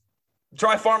 No.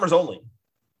 Try Farmers Only.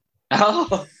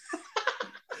 Oh.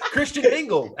 Christian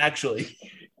Mingle, actually.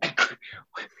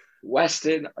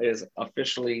 Weston is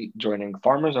officially joining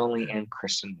Farmers Only and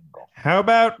Christian Mingle. How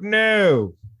about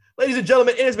no? Ladies and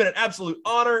gentlemen, it has been an absolute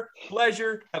honor,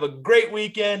 pleasure. Have a great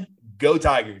weekend. Go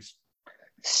Tigers.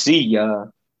 See ya.